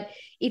away. But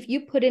if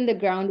you put in the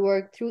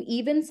groundwork through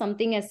even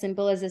something as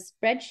simple as a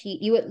spreadsheet,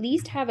 you at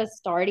least have a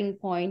starting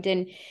point.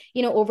 And,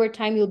 over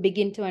time, you'll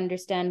begin to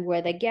understand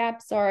where the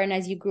gaps are. And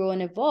as you grow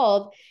and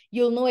evolve,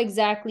 you'll know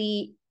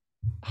exactly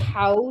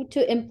how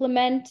to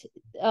implement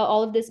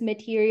all of this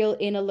material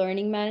in a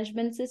learning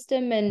management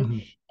system,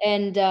 and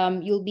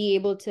Mhm. you'll be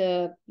able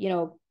to,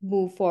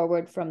 move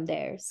forward from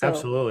there. So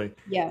Absolutely.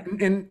 yeah.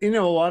 And, you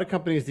know, a lot of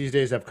companies these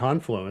days have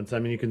Confluence. I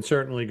mean, you can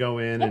certainly go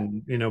in Yep.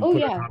 and, you know, Oh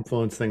put a yeah.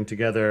 Confluence thing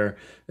together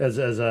as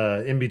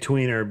a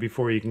in-betweener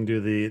before you can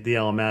do the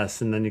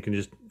LMS, and then you can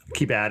just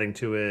keep adding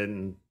to it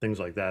and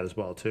things like that as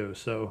well too.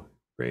 So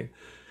great.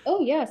 Oh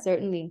yeah,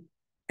 certainly.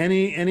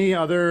 Any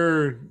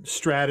other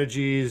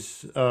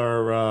strategies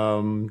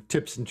or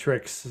tips and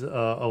tricks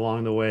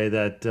along the way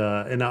that,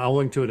 and I'll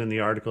link to it in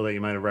the article that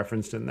you might have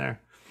referenced in there.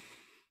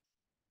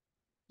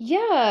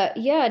 Yeah,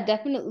 yeah,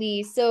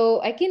 definitely.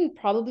 So I can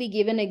probably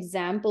give an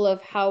example of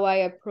how I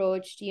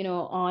approached,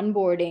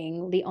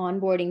 onboarding, the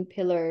onboarding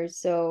pillars.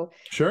 So,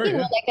 Sure, yeah.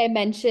 like I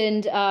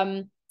mentioned,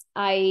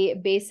 I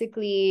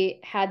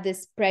basically had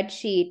this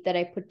spreadsheet that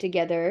I put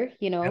together,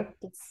 Yep.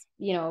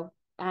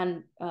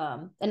 and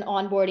an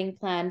onboarding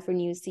plan for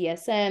new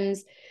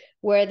CSMs,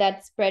 where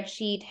that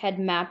spreadsheet had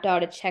mapped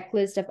out a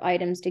checklist of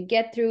items to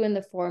get through in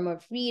the form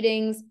of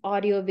readings,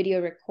 audio,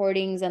 video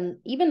recordings, and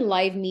even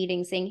live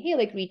meetings saying, hey,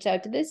 like reach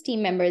out to this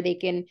team member. They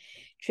can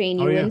train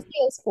Oh you yeah. in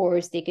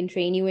Salesforce, they can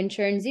train you in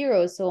Churn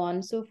Zero, so on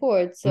and so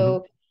forth. Hmm.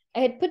 So I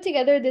had put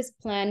together this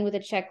plan with a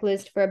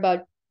checklist for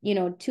about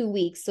 2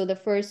 weeks. So the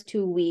first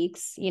 2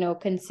 weeks,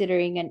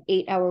 considering an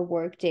 8-hour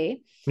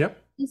workday. Yep.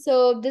 And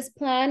so this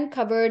plan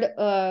covered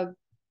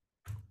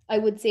I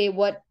would say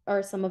what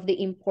are some of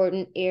the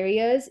important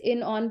areas in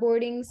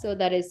onboarding. So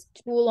that is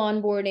tool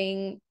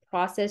onboarding,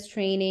 process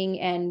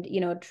training, and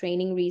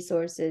training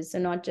resources. So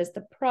not just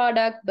the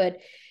product, but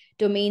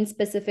domain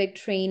specific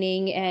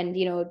training, and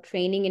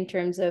training in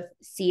terms of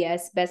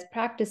CS best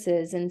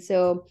practices. And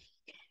so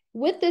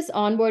with this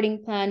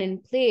onboarding plan in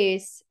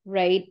place,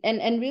 right,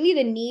 and really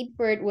the need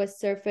for it was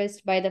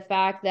surfaced by the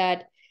fact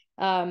that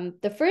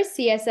the first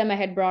CSM I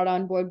had brought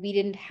on board, we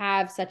didn't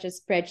have such a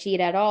spreadsheet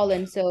at all.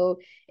 And so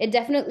it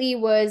definitely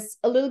was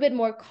a little bit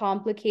more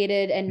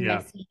complicated and Yeah.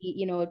 messy,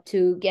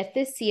 to get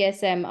this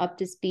CSM up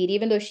to speed.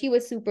 Even though she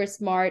was super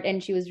smart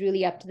and she was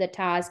really up to the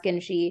task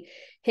and she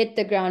hit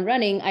the ground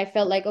running, I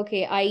felt like,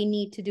 okay, I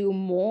need to do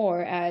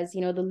more as,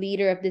 the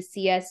leader of the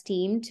CS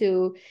team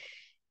to,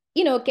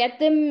 get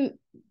them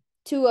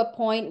to a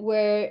point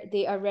where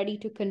they are ready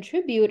to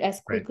contribute as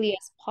Right. quickly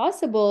as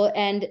possible,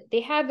 and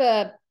they have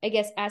a, I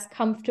guess, as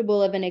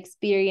comfortable of an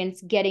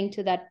experience getting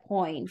to that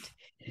point,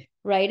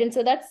 right? And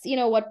so that's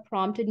what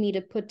prompted me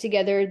to put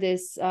together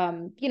this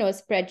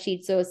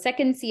spreadsheet. So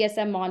second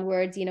CSM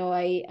onwards,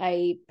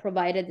 I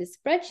provided this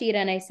spreadsheet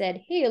and I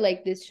said, hey,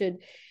 like this should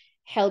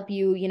help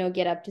you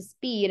get up to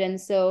speed. And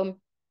so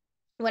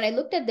when I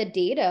looked at the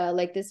data,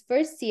 like this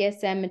first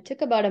CSM, it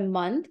took about a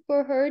month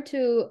for her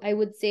to, I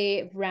would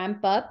say,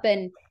 ramp up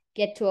and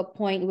get to a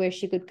point where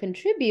she could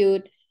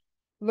contribute.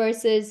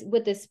 Versus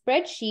with the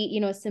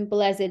spreadsheet,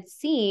 simple as it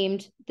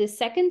seemed, the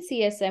second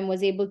CSM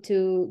was able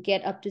to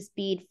get up to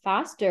speed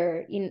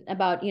faster in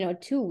about,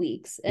 2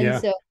 weeks. And Yeah.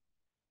 so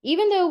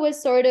even though it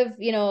was sort of,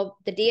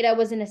 the data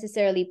wasn't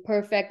necessarily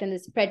perfect and the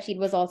spreadsheet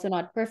was also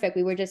not perfect,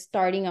 we were just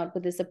starting out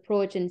with this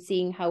approach and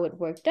seeing how it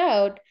worked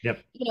out.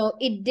 Yep.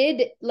 It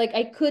did, like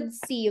I could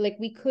see, like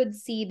we could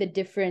see the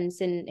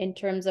difference in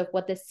terms of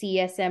what the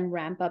CSM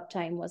ramp up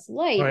time was Oh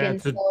like. yeah, And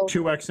it's a so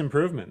 2x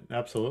improvement.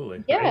 Absolutely.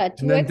 Right. yeah,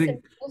 And then 2x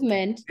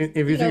improvement, if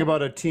you you think know,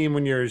 about a team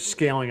when you're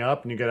scaling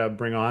up and you got to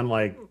bring on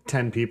like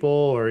 10 people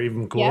or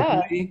even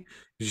yeah. globally,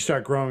 you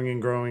start growing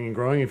and growing and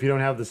growing. If you don't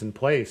have this in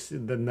place,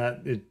 then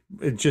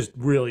it just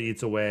really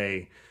eats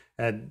away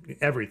at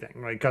everything,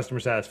 right? Customer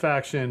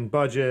satisfaction,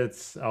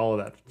 budgets, all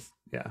of that.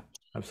 Yeah,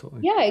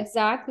 absolutely. Yeah,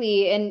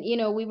 exactly. And,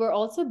 we were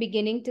also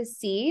beginning to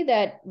see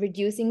that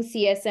reducing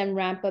CSM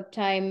ramp up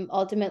time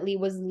ultimately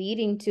was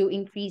leading to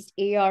increased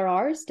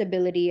ARR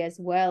stability as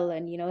well,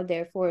 and,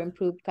 therefore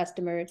improved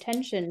customer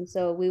retention.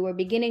 So we were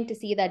beginning to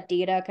see that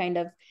data kind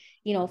of,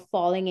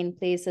 falling in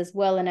place as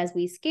well. And as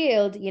we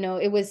scaled,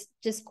 it was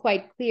just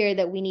quite clear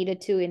that we needed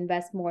to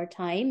invest more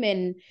time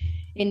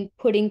in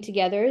putting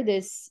together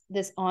this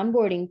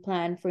onboarding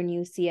plan for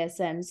new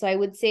CSM. So I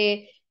would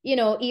say,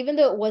 even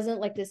though it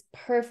wasn't like this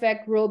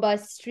perfect,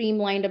 robust,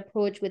 streamlined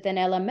approach with an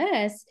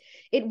LMS,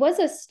 it was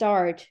a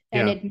start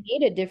and Yeah. it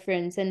made a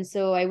difference. And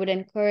so I would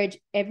encourage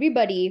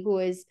everybody who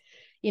is,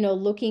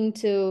 looking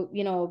to,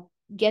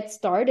 get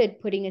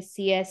started putting a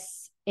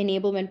CS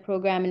enablement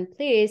program in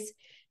place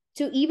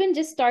to even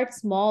just start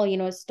small,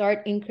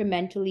 start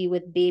incrementally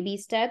with baby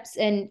steps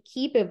and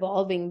keep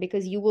evolving,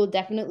 because you will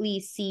definitely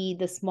see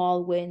the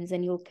small wins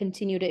and you'll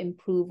continue to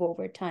improve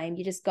over time.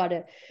 You just got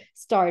to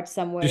start Do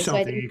somewhere. So I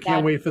something. think You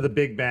can't that, wait for the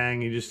big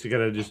bang. You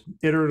gotta just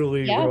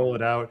iteratively yeah, roll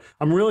it out.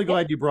 I'm really yep,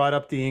 glad you brought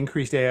up the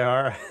increased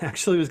AR. I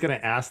actually was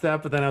gonna ask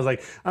that, but then I was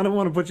like, I don't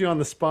want to put you on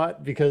the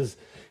spot because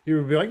you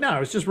would be like,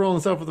 no, it's just rolling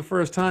this out for the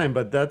first time.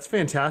 But that's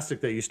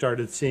fantastic that you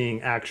started seeing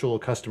actual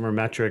customer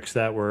metrics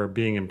that were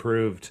being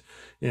improved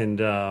and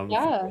from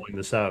yeah. rolling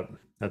this out.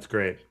 That's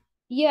great.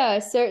 Yeah,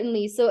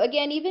 certainly. So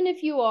again, even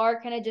if you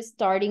are kind of just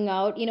starting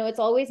out, it's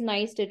always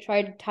nice to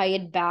try to tie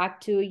it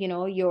back to,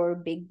 your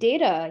big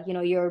data,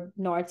 your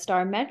North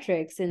Star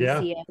metrics in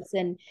Yeah. CS.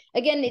 And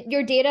again,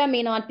 your data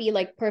may not be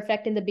like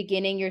perfect in the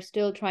beginning. You're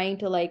still trying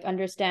to like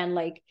understand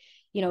like,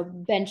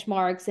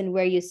 benchmarks and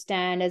where you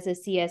stand as a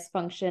CS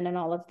function and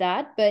all of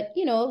that. But,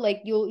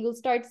 like you'll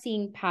start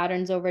seeing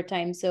patterns over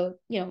time. So,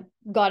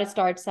 got to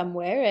start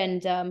somewhere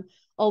and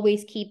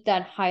always keep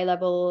that high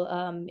level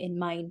in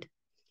mind.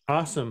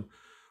 Awesome.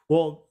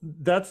 Well,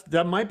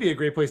 that might be a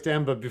great place to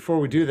end. But before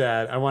we do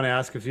that, I want to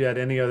ask if you had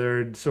any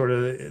other sort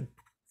of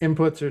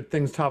inputs or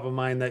things top of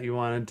mind that you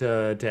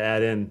wanted to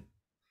add in.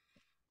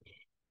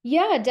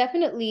 Yeah,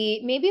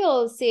 definitely. Maybe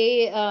I'll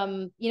say,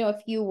 a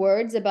few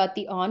words about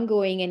the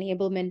ongoing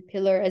enablement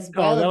pillar as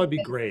Oh, that well. would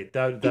be great.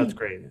 That's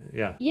great.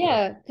 Yeah.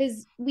 Yeah,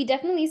 because we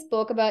definitely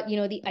spoke about,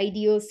 the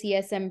ideal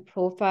CSM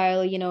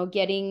profile,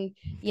 getting,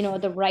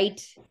 the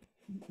right,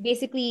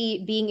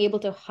 basically being able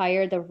to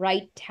hire the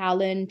right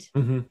talent,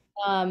 Hmm.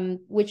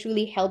 which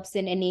really helps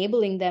in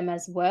enabling them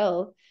as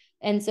well.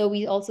 And so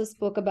we also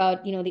spoke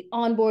about, the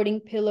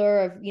onboarding pillar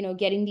of,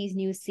 getting these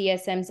new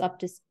CSMs up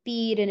to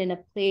speed and in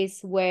a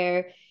place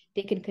where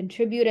they can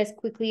contribute as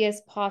quickly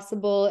as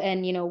possible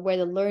and, where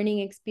the learning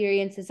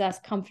experience is as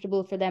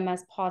comfortable for them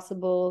as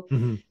possible.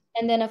 Hmm.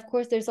 And then, of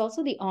course, there's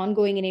also the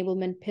ongoing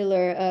enablement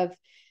pillar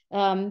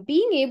of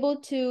being able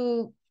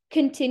to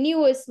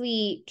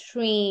continuously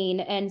train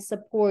and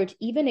support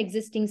even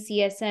existing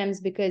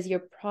CSMs because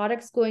your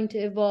product's going to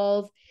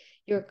evolve,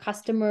 your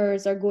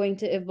customers are going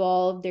to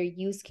evolve, their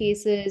use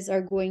cases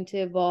are going to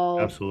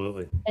evolve.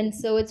 Absolutely. And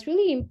so it's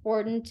really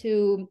important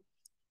to,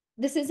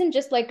 this isn't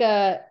just like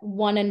a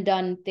one and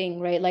done thing,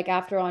 right? Like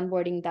after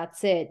onboarding,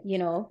 that's it.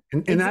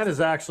 And that is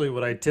actually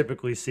what I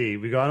typically see.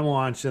 We got them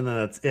launched and then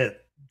that's it.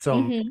 So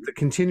Mhm. the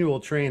continual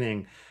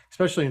training,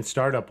 especially in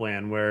startup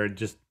land where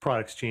just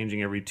products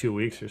changing every 2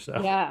 weeks or so.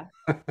 Yeah.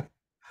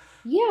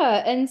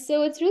 Yeah, and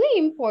so it's really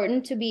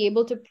important to be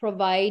able to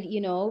provide,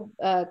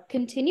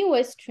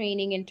 continuous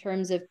training in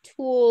terms of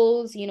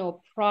tools,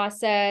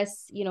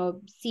 process,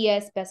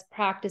 CS best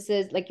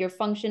practices, like your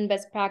function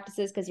best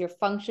practices, because your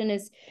function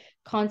is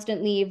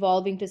constantly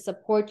evolving to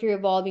support your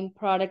evolving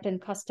product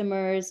and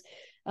customers.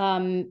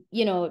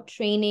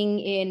 Training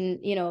in,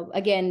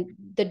 again,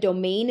 the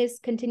domain is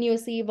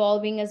continuously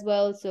evolving as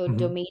well. So Hmm.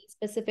 domain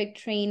specific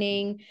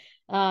training.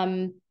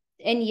 Um,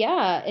 and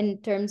yeah, in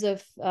terms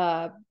of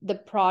the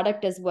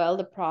product as well,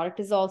 the product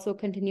is also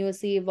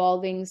continuously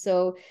evolving.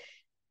 So,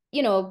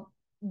 you know,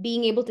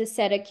 being able to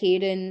set a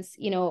cadence,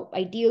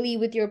 ideally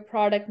with your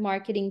product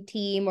marketing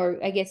team, or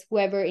I guess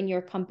whoever in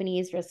your company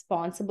is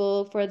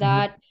responsible for Hmm.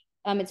 that.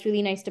 It's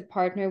really nice to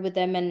partner with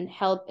them and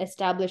help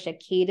establish a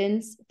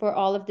cadence for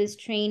all of this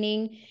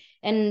training.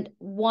 And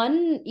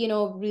one,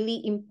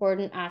 really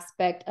important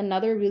aspect,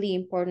 another really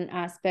important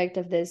aspect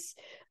of this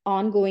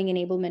ongoing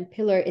enablement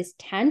pillar is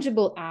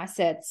tangible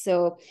assets.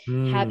 So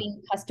Mm. having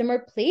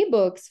customer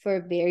playbooks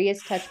for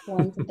various touch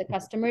points of the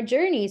customer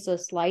journey. So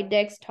slide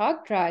decks,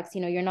 talk tracks,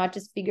 you're not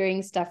just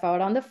figuring stuff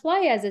out on the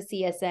fly as a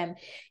CSM.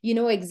 You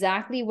know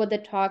exactly what the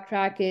talk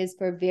track is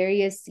for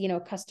various,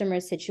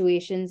 customer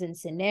situations and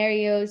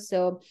scenarios.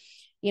 So,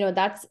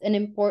 that's an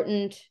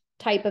important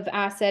type of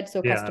asset.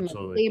 So Yeah, customer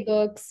absolutely.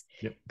 playbooks,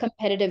 Yep.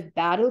 competitive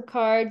battle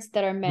cards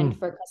that are meant Mm.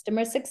 for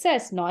customer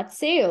success, not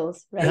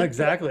sales, Yeah, right?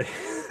 exactly.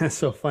 That's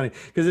so funny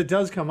because it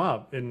does come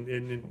up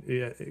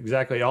yeah,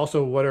 exactly.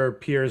 Also, what are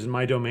peers in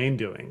my domain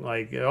doing?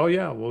 Like, oh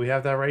yeah, well we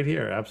have that right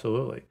here.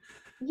 Absolutely.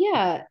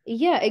 Yeah,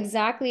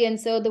 exactly. And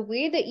so the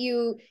way that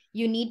you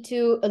need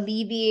to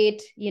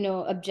alleviate,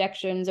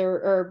 objections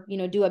or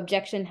do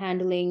objection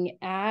handling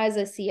as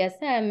a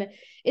CSM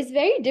is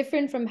very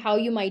different from how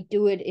you might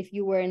do it if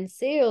you were in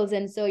sales.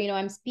 And so,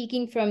 I'm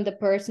speaking from the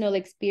personal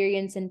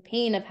experience and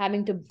pain of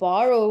having to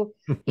borrow,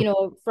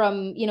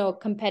 from,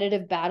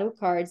 competitive battle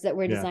cards that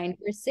were Yeah. designed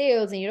for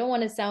sales. And you don't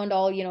want to sound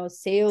all,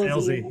 salesy.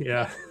 Salesy.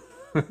 Yeah.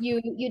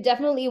 You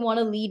definitely want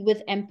to lead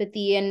with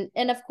empathy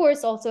and of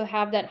course also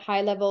have that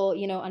high level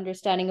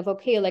understanding of,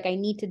 okay, like I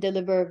need to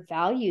deliver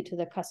value to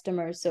the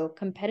customer. So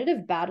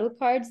competitive battle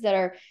cards that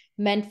are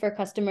meant for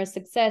customer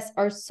success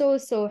are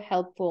so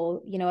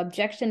helpful,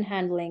 objection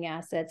handling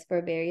assets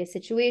for various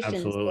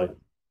situations. So Absolutely.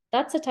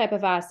 that's a type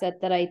of asset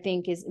that I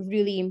think is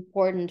really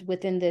important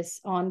within this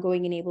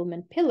ongoing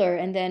enablement pillar.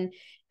 And then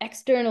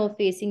external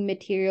facing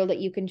material that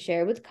you can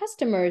share with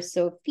customers.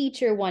 So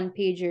feature one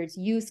pagers,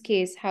 use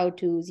case how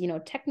to's,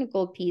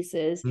 technical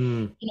pieces.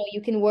 Mm. You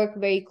can work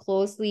very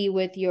closely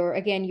with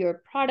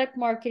your product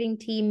marketing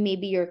team,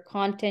 maybe your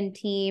content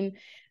team,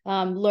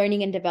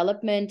 learning and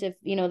development if,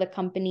 the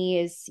company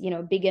is,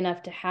 big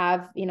enough to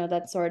have,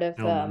 that sort of,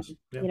 Elements.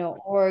 Yeah.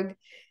 org.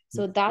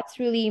 So that's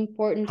really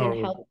important and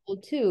Oh, helpful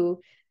too.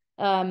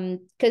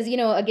 Because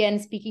again,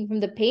 speaking from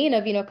the pain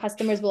of,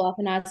 customers will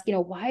often ask,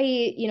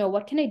 why,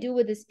 what can I do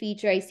with this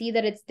feature? I see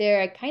that it's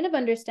there, I kind of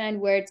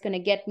understand where it's going to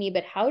get me,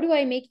 but how do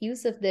I make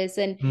use of this?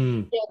 And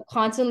mm.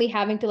 constantly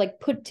having to like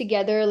put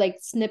together like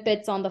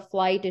snippets on the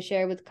fly to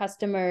share with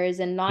customers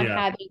and not Yeah.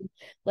 having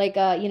like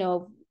a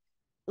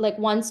like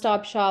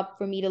one-stop shop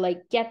for me to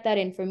like get that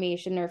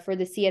information, or for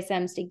the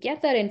CSMs to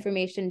get that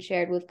information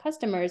shared with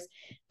customers,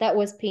 that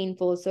was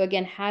painful. So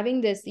again, having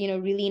this,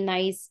 really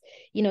nice,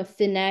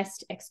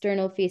 finessed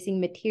external facing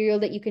material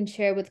that you can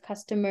share with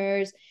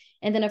customers.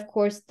 And then, of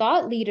course,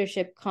 thought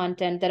leadership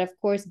content that, of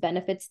course,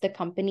 benefits the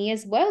company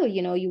as well.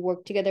 You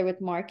work together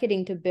with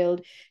marketing to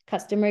build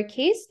customer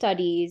case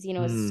studies,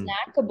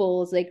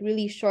 snackables, like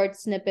really short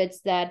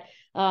snippets that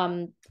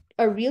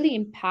are really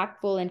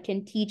impactful and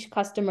can teach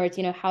customers,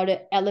 how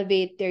to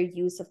elevate their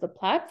use of the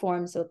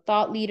platform. So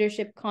thought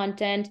leadership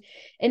content.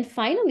 And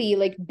finally,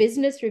 like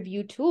business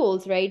review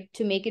tools, right?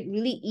 To make it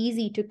really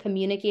easy to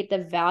communicate the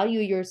value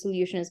your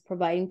solution is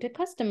providing to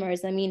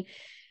customers. I mean,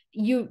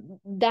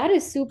 that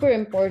is super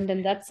important,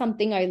 and that's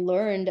something I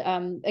learned,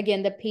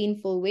 again, the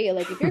painful way.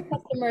 Like if your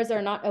customers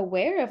are not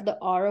aware of the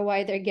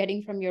ROI they're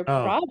getting from your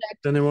Oh, product,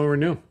 then they won't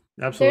renew.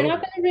 they're not Absolutely.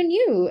 going to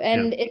renew. Yeah.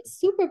 And it's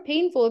super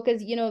painful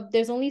because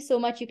there's only so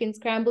much you can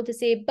scramble to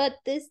say, but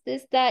this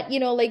that,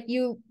 like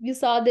you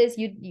saw this,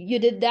 you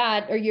did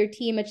that, or your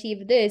team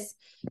achieved this,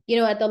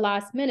 at the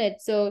last minute.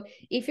 So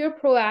if you're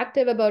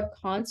proactive about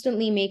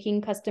constantly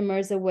making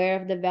customers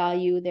aware of the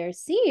value they're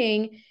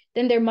seeing,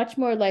 then they're much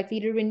more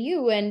likely to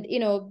renew. And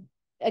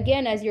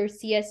again, as your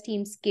CS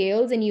team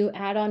scales and you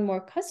add on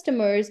more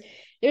customers,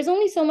 there's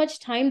only so much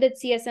time that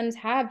CSMs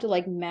have to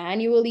like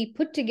manually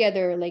put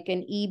together like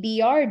an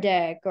EBR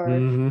deck, or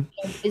Hmm.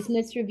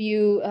 business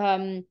review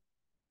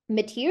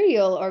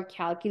material, or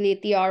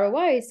calculate the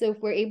ROI. So if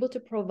we're able to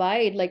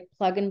provide like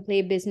plug and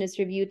play business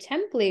review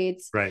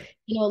templates, Right.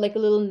 like a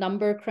little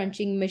number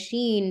crunching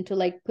machine to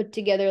like put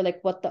together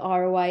like what the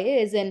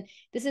ROI is. And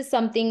this is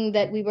something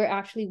that we were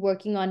actually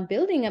working on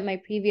building at my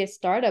previous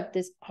startup,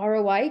 this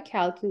ROI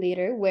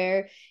calculator,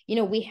 where,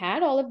 we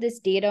had all of this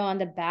data on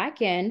the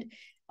back end.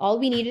 All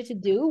we needed to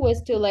do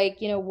was to like,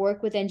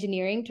 work with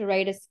engineering to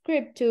write a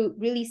script to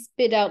really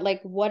spit out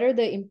like what are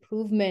the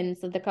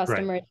improvements that the Right.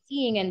 customer is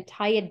seeing and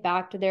tie it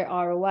back to their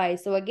ROI.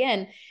 So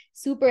again,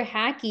 super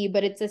hacky,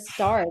 but it's a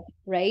start,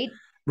 right?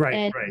 Right.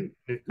 And Right.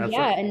 yeah,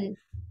 Absolutely.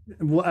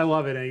 and Well, I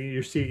love it.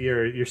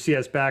 Your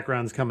CS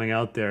background's coming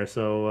out there,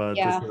 so this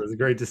yeah, is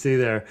great to see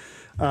there.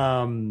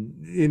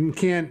 And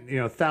can't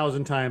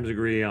 1,000 times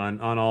agree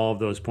on all of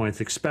those points,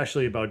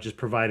 especially about just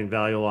providing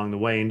value along the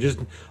way and just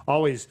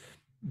always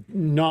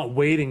not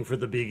waiting for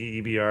the big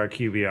EBR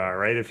QBR,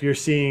 right? If you're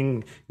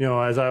seeing,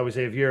 as I always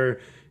say, if you're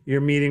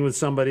meeting with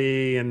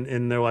somebody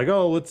and they're like,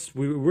 oh,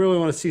 we really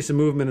want to see some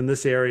movement in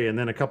this area, and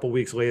then a couple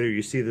weeks later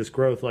you see this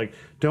growth, like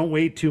don't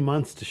wait 2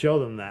 months to show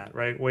them that,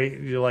 right?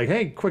 You're like,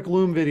 hey, quick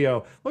Loom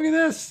video, look at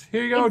this,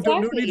 here you go,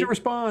 don't no need to exactly.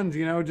 respond,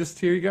 just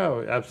here you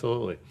go.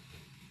 Absolutely.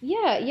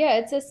 Yeah,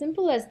 it's as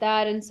simple as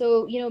that. And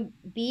so,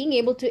 being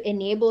able to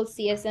enable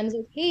CSMs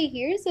with, hey,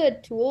 here's a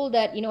tool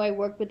that, I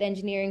worked with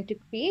engineering to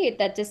create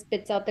that just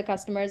spits out the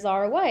customer's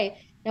ROI.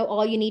 Now,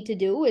 all you need to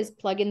do is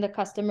plug in the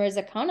customer's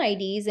account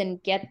IDs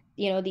and get,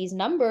 these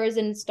numbers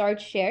and start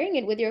sharing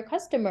it with your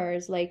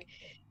customers, like,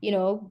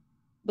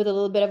 with a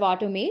little bit of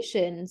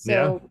automation.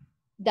 Yeah. So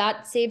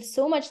that saves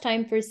so much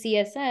time for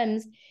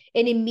CSMs,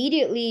 and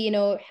immediately,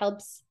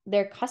 helps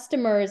their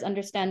customers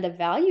understand the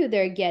value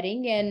they're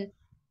getting. And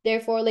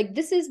therefore, like,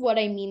 this is what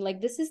I mean. Like,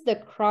 this is the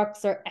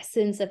crux or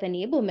essence of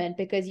enablement,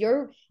 because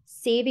you're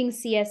saving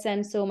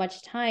CSM so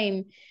much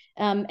time,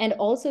 and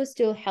also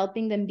still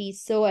helping them be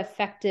so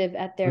effective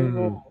at their Mm,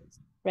 roles,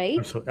 right?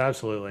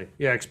 absolutely.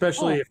 Yeah,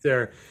 especially Yeah. if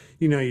they're,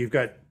 you've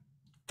got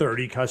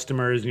 30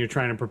 customers and you're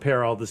trying to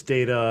prepare all this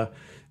data,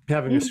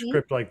 having a Mm-hmm.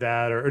 script like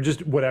that, or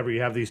just whatever,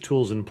 you have these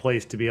tools in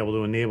place to be able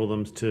to enable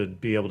them to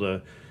be able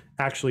to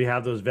actually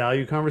have those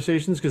value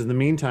conversations. Because in the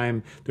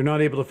meantime, they're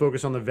not able to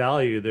focus on the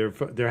value.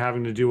 They're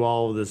having to do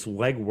all of this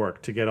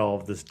legwork to get all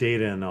of this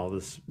data and all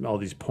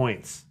these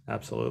points.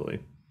 Absolutely.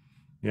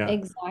 Yeah.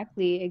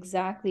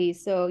 Exactly.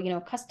 So,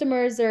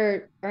 customers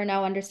are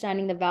now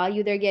understanding the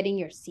value they're getting.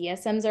 Your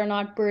CSMs are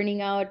not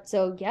burning out.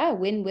 So yeah,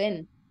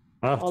 win-win.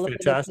 Oh, All of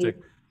it fantastic.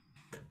 achieved.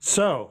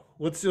 So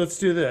let's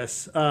do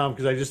this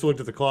because I just looked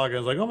at the clock and I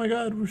was like, oh my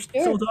God, we're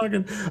still Sure,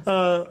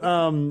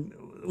 talking.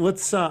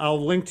 Let's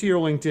I'll link to your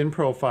LinkedIn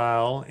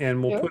profile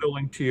and we'll sure, put a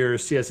link to your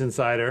CS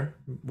Insider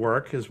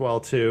work as well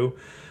too.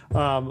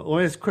 Let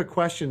me ask a quick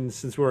question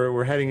since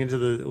we're heading into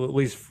at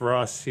least for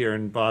us here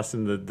in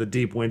Boston, the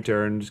deep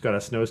winter and just got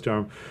a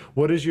snowstorm.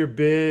 What is your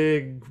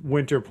big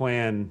winter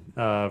plan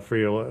for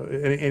you?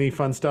 Any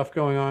fun stuff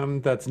going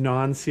on that's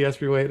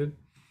non-CS related?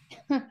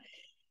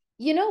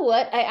 You know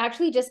what? I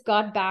actually just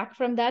got back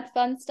from that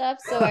fun stuff.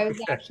 So I was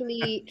Okay.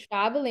 actually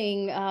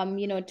traveling,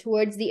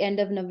 towards the end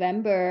of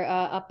November,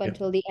 up Yeah.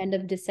 until the end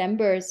of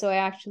December. So I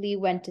actually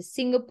went to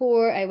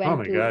Singapore. I Oh went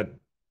my to God.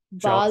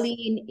 Bali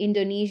Jealous. in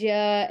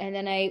Indonesia, and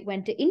then I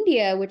went to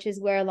India, which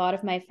is where a lot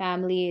of my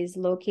family is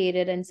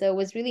located. And so it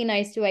was really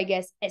nice to, I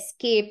guess,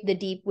 escape the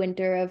deep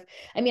winter of,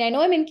 I mean, I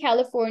know I'm in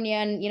California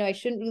and, I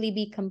shouldn't really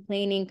be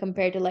complaining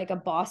compared to like a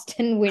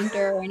Boston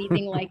winter or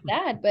anything like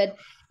that. But,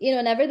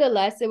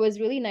 nevertheless, it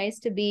was really nice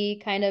to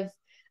be kind of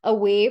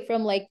away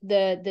from like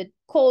the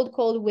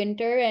cold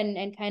winter,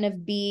 and kind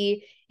of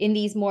be in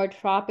these more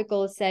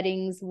tropical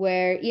settings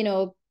where,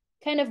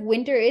 kind of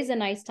winter is a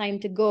nice time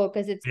to go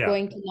because it's Yeah.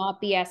 going to not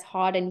be as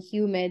hot and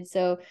humid.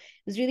 So it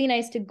was really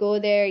nice to go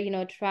there,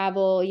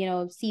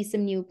 travel, see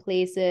some new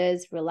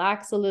places,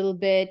 relax a little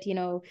bit,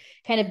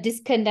 kind of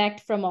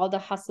disconnect from all the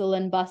hustle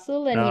and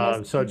bustle, and,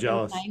 I'm so spend some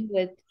jealous. time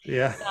with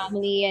Yeah.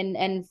 family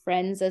and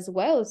friends as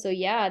well. So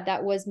yeah,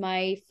 that was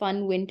my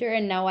fun winter.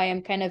 And now I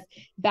am kind of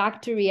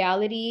back to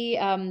reality,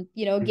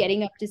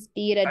 getting up to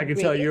speed I at can break.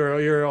 tell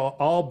you're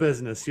all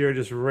business. You're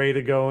just ready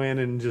to go in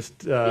and just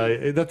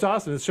that's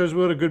awesome. It shows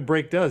what a good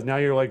break does. Now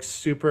you're like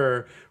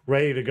super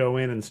ready to go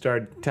in and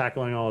start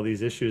tackling all of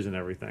these issues and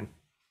everything.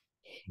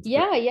 It's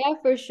great. Yeah,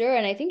 for sure.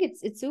 And I think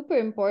it's super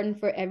important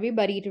for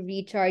everybody to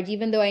recharge,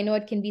 even though I know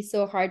it can be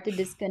so hard to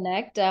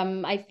disconnect.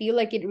 I feel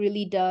like it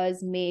really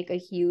does make a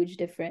huge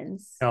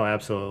difference. Oh,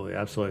 absolutely,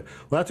 absolutely.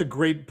 Well, that's a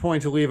great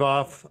point to leave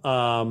off.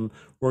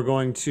 We're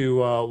going to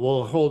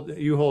we'll hold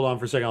on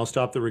for a second. I'll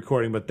stop the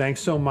recording, but thanks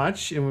so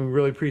much, and we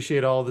really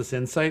appreciate all of this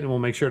insight, and we'll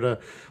make sure to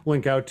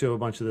link out to a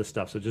bunch of this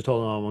stuff. So just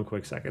hold on one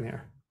quick second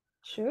here.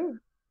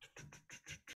 Sure.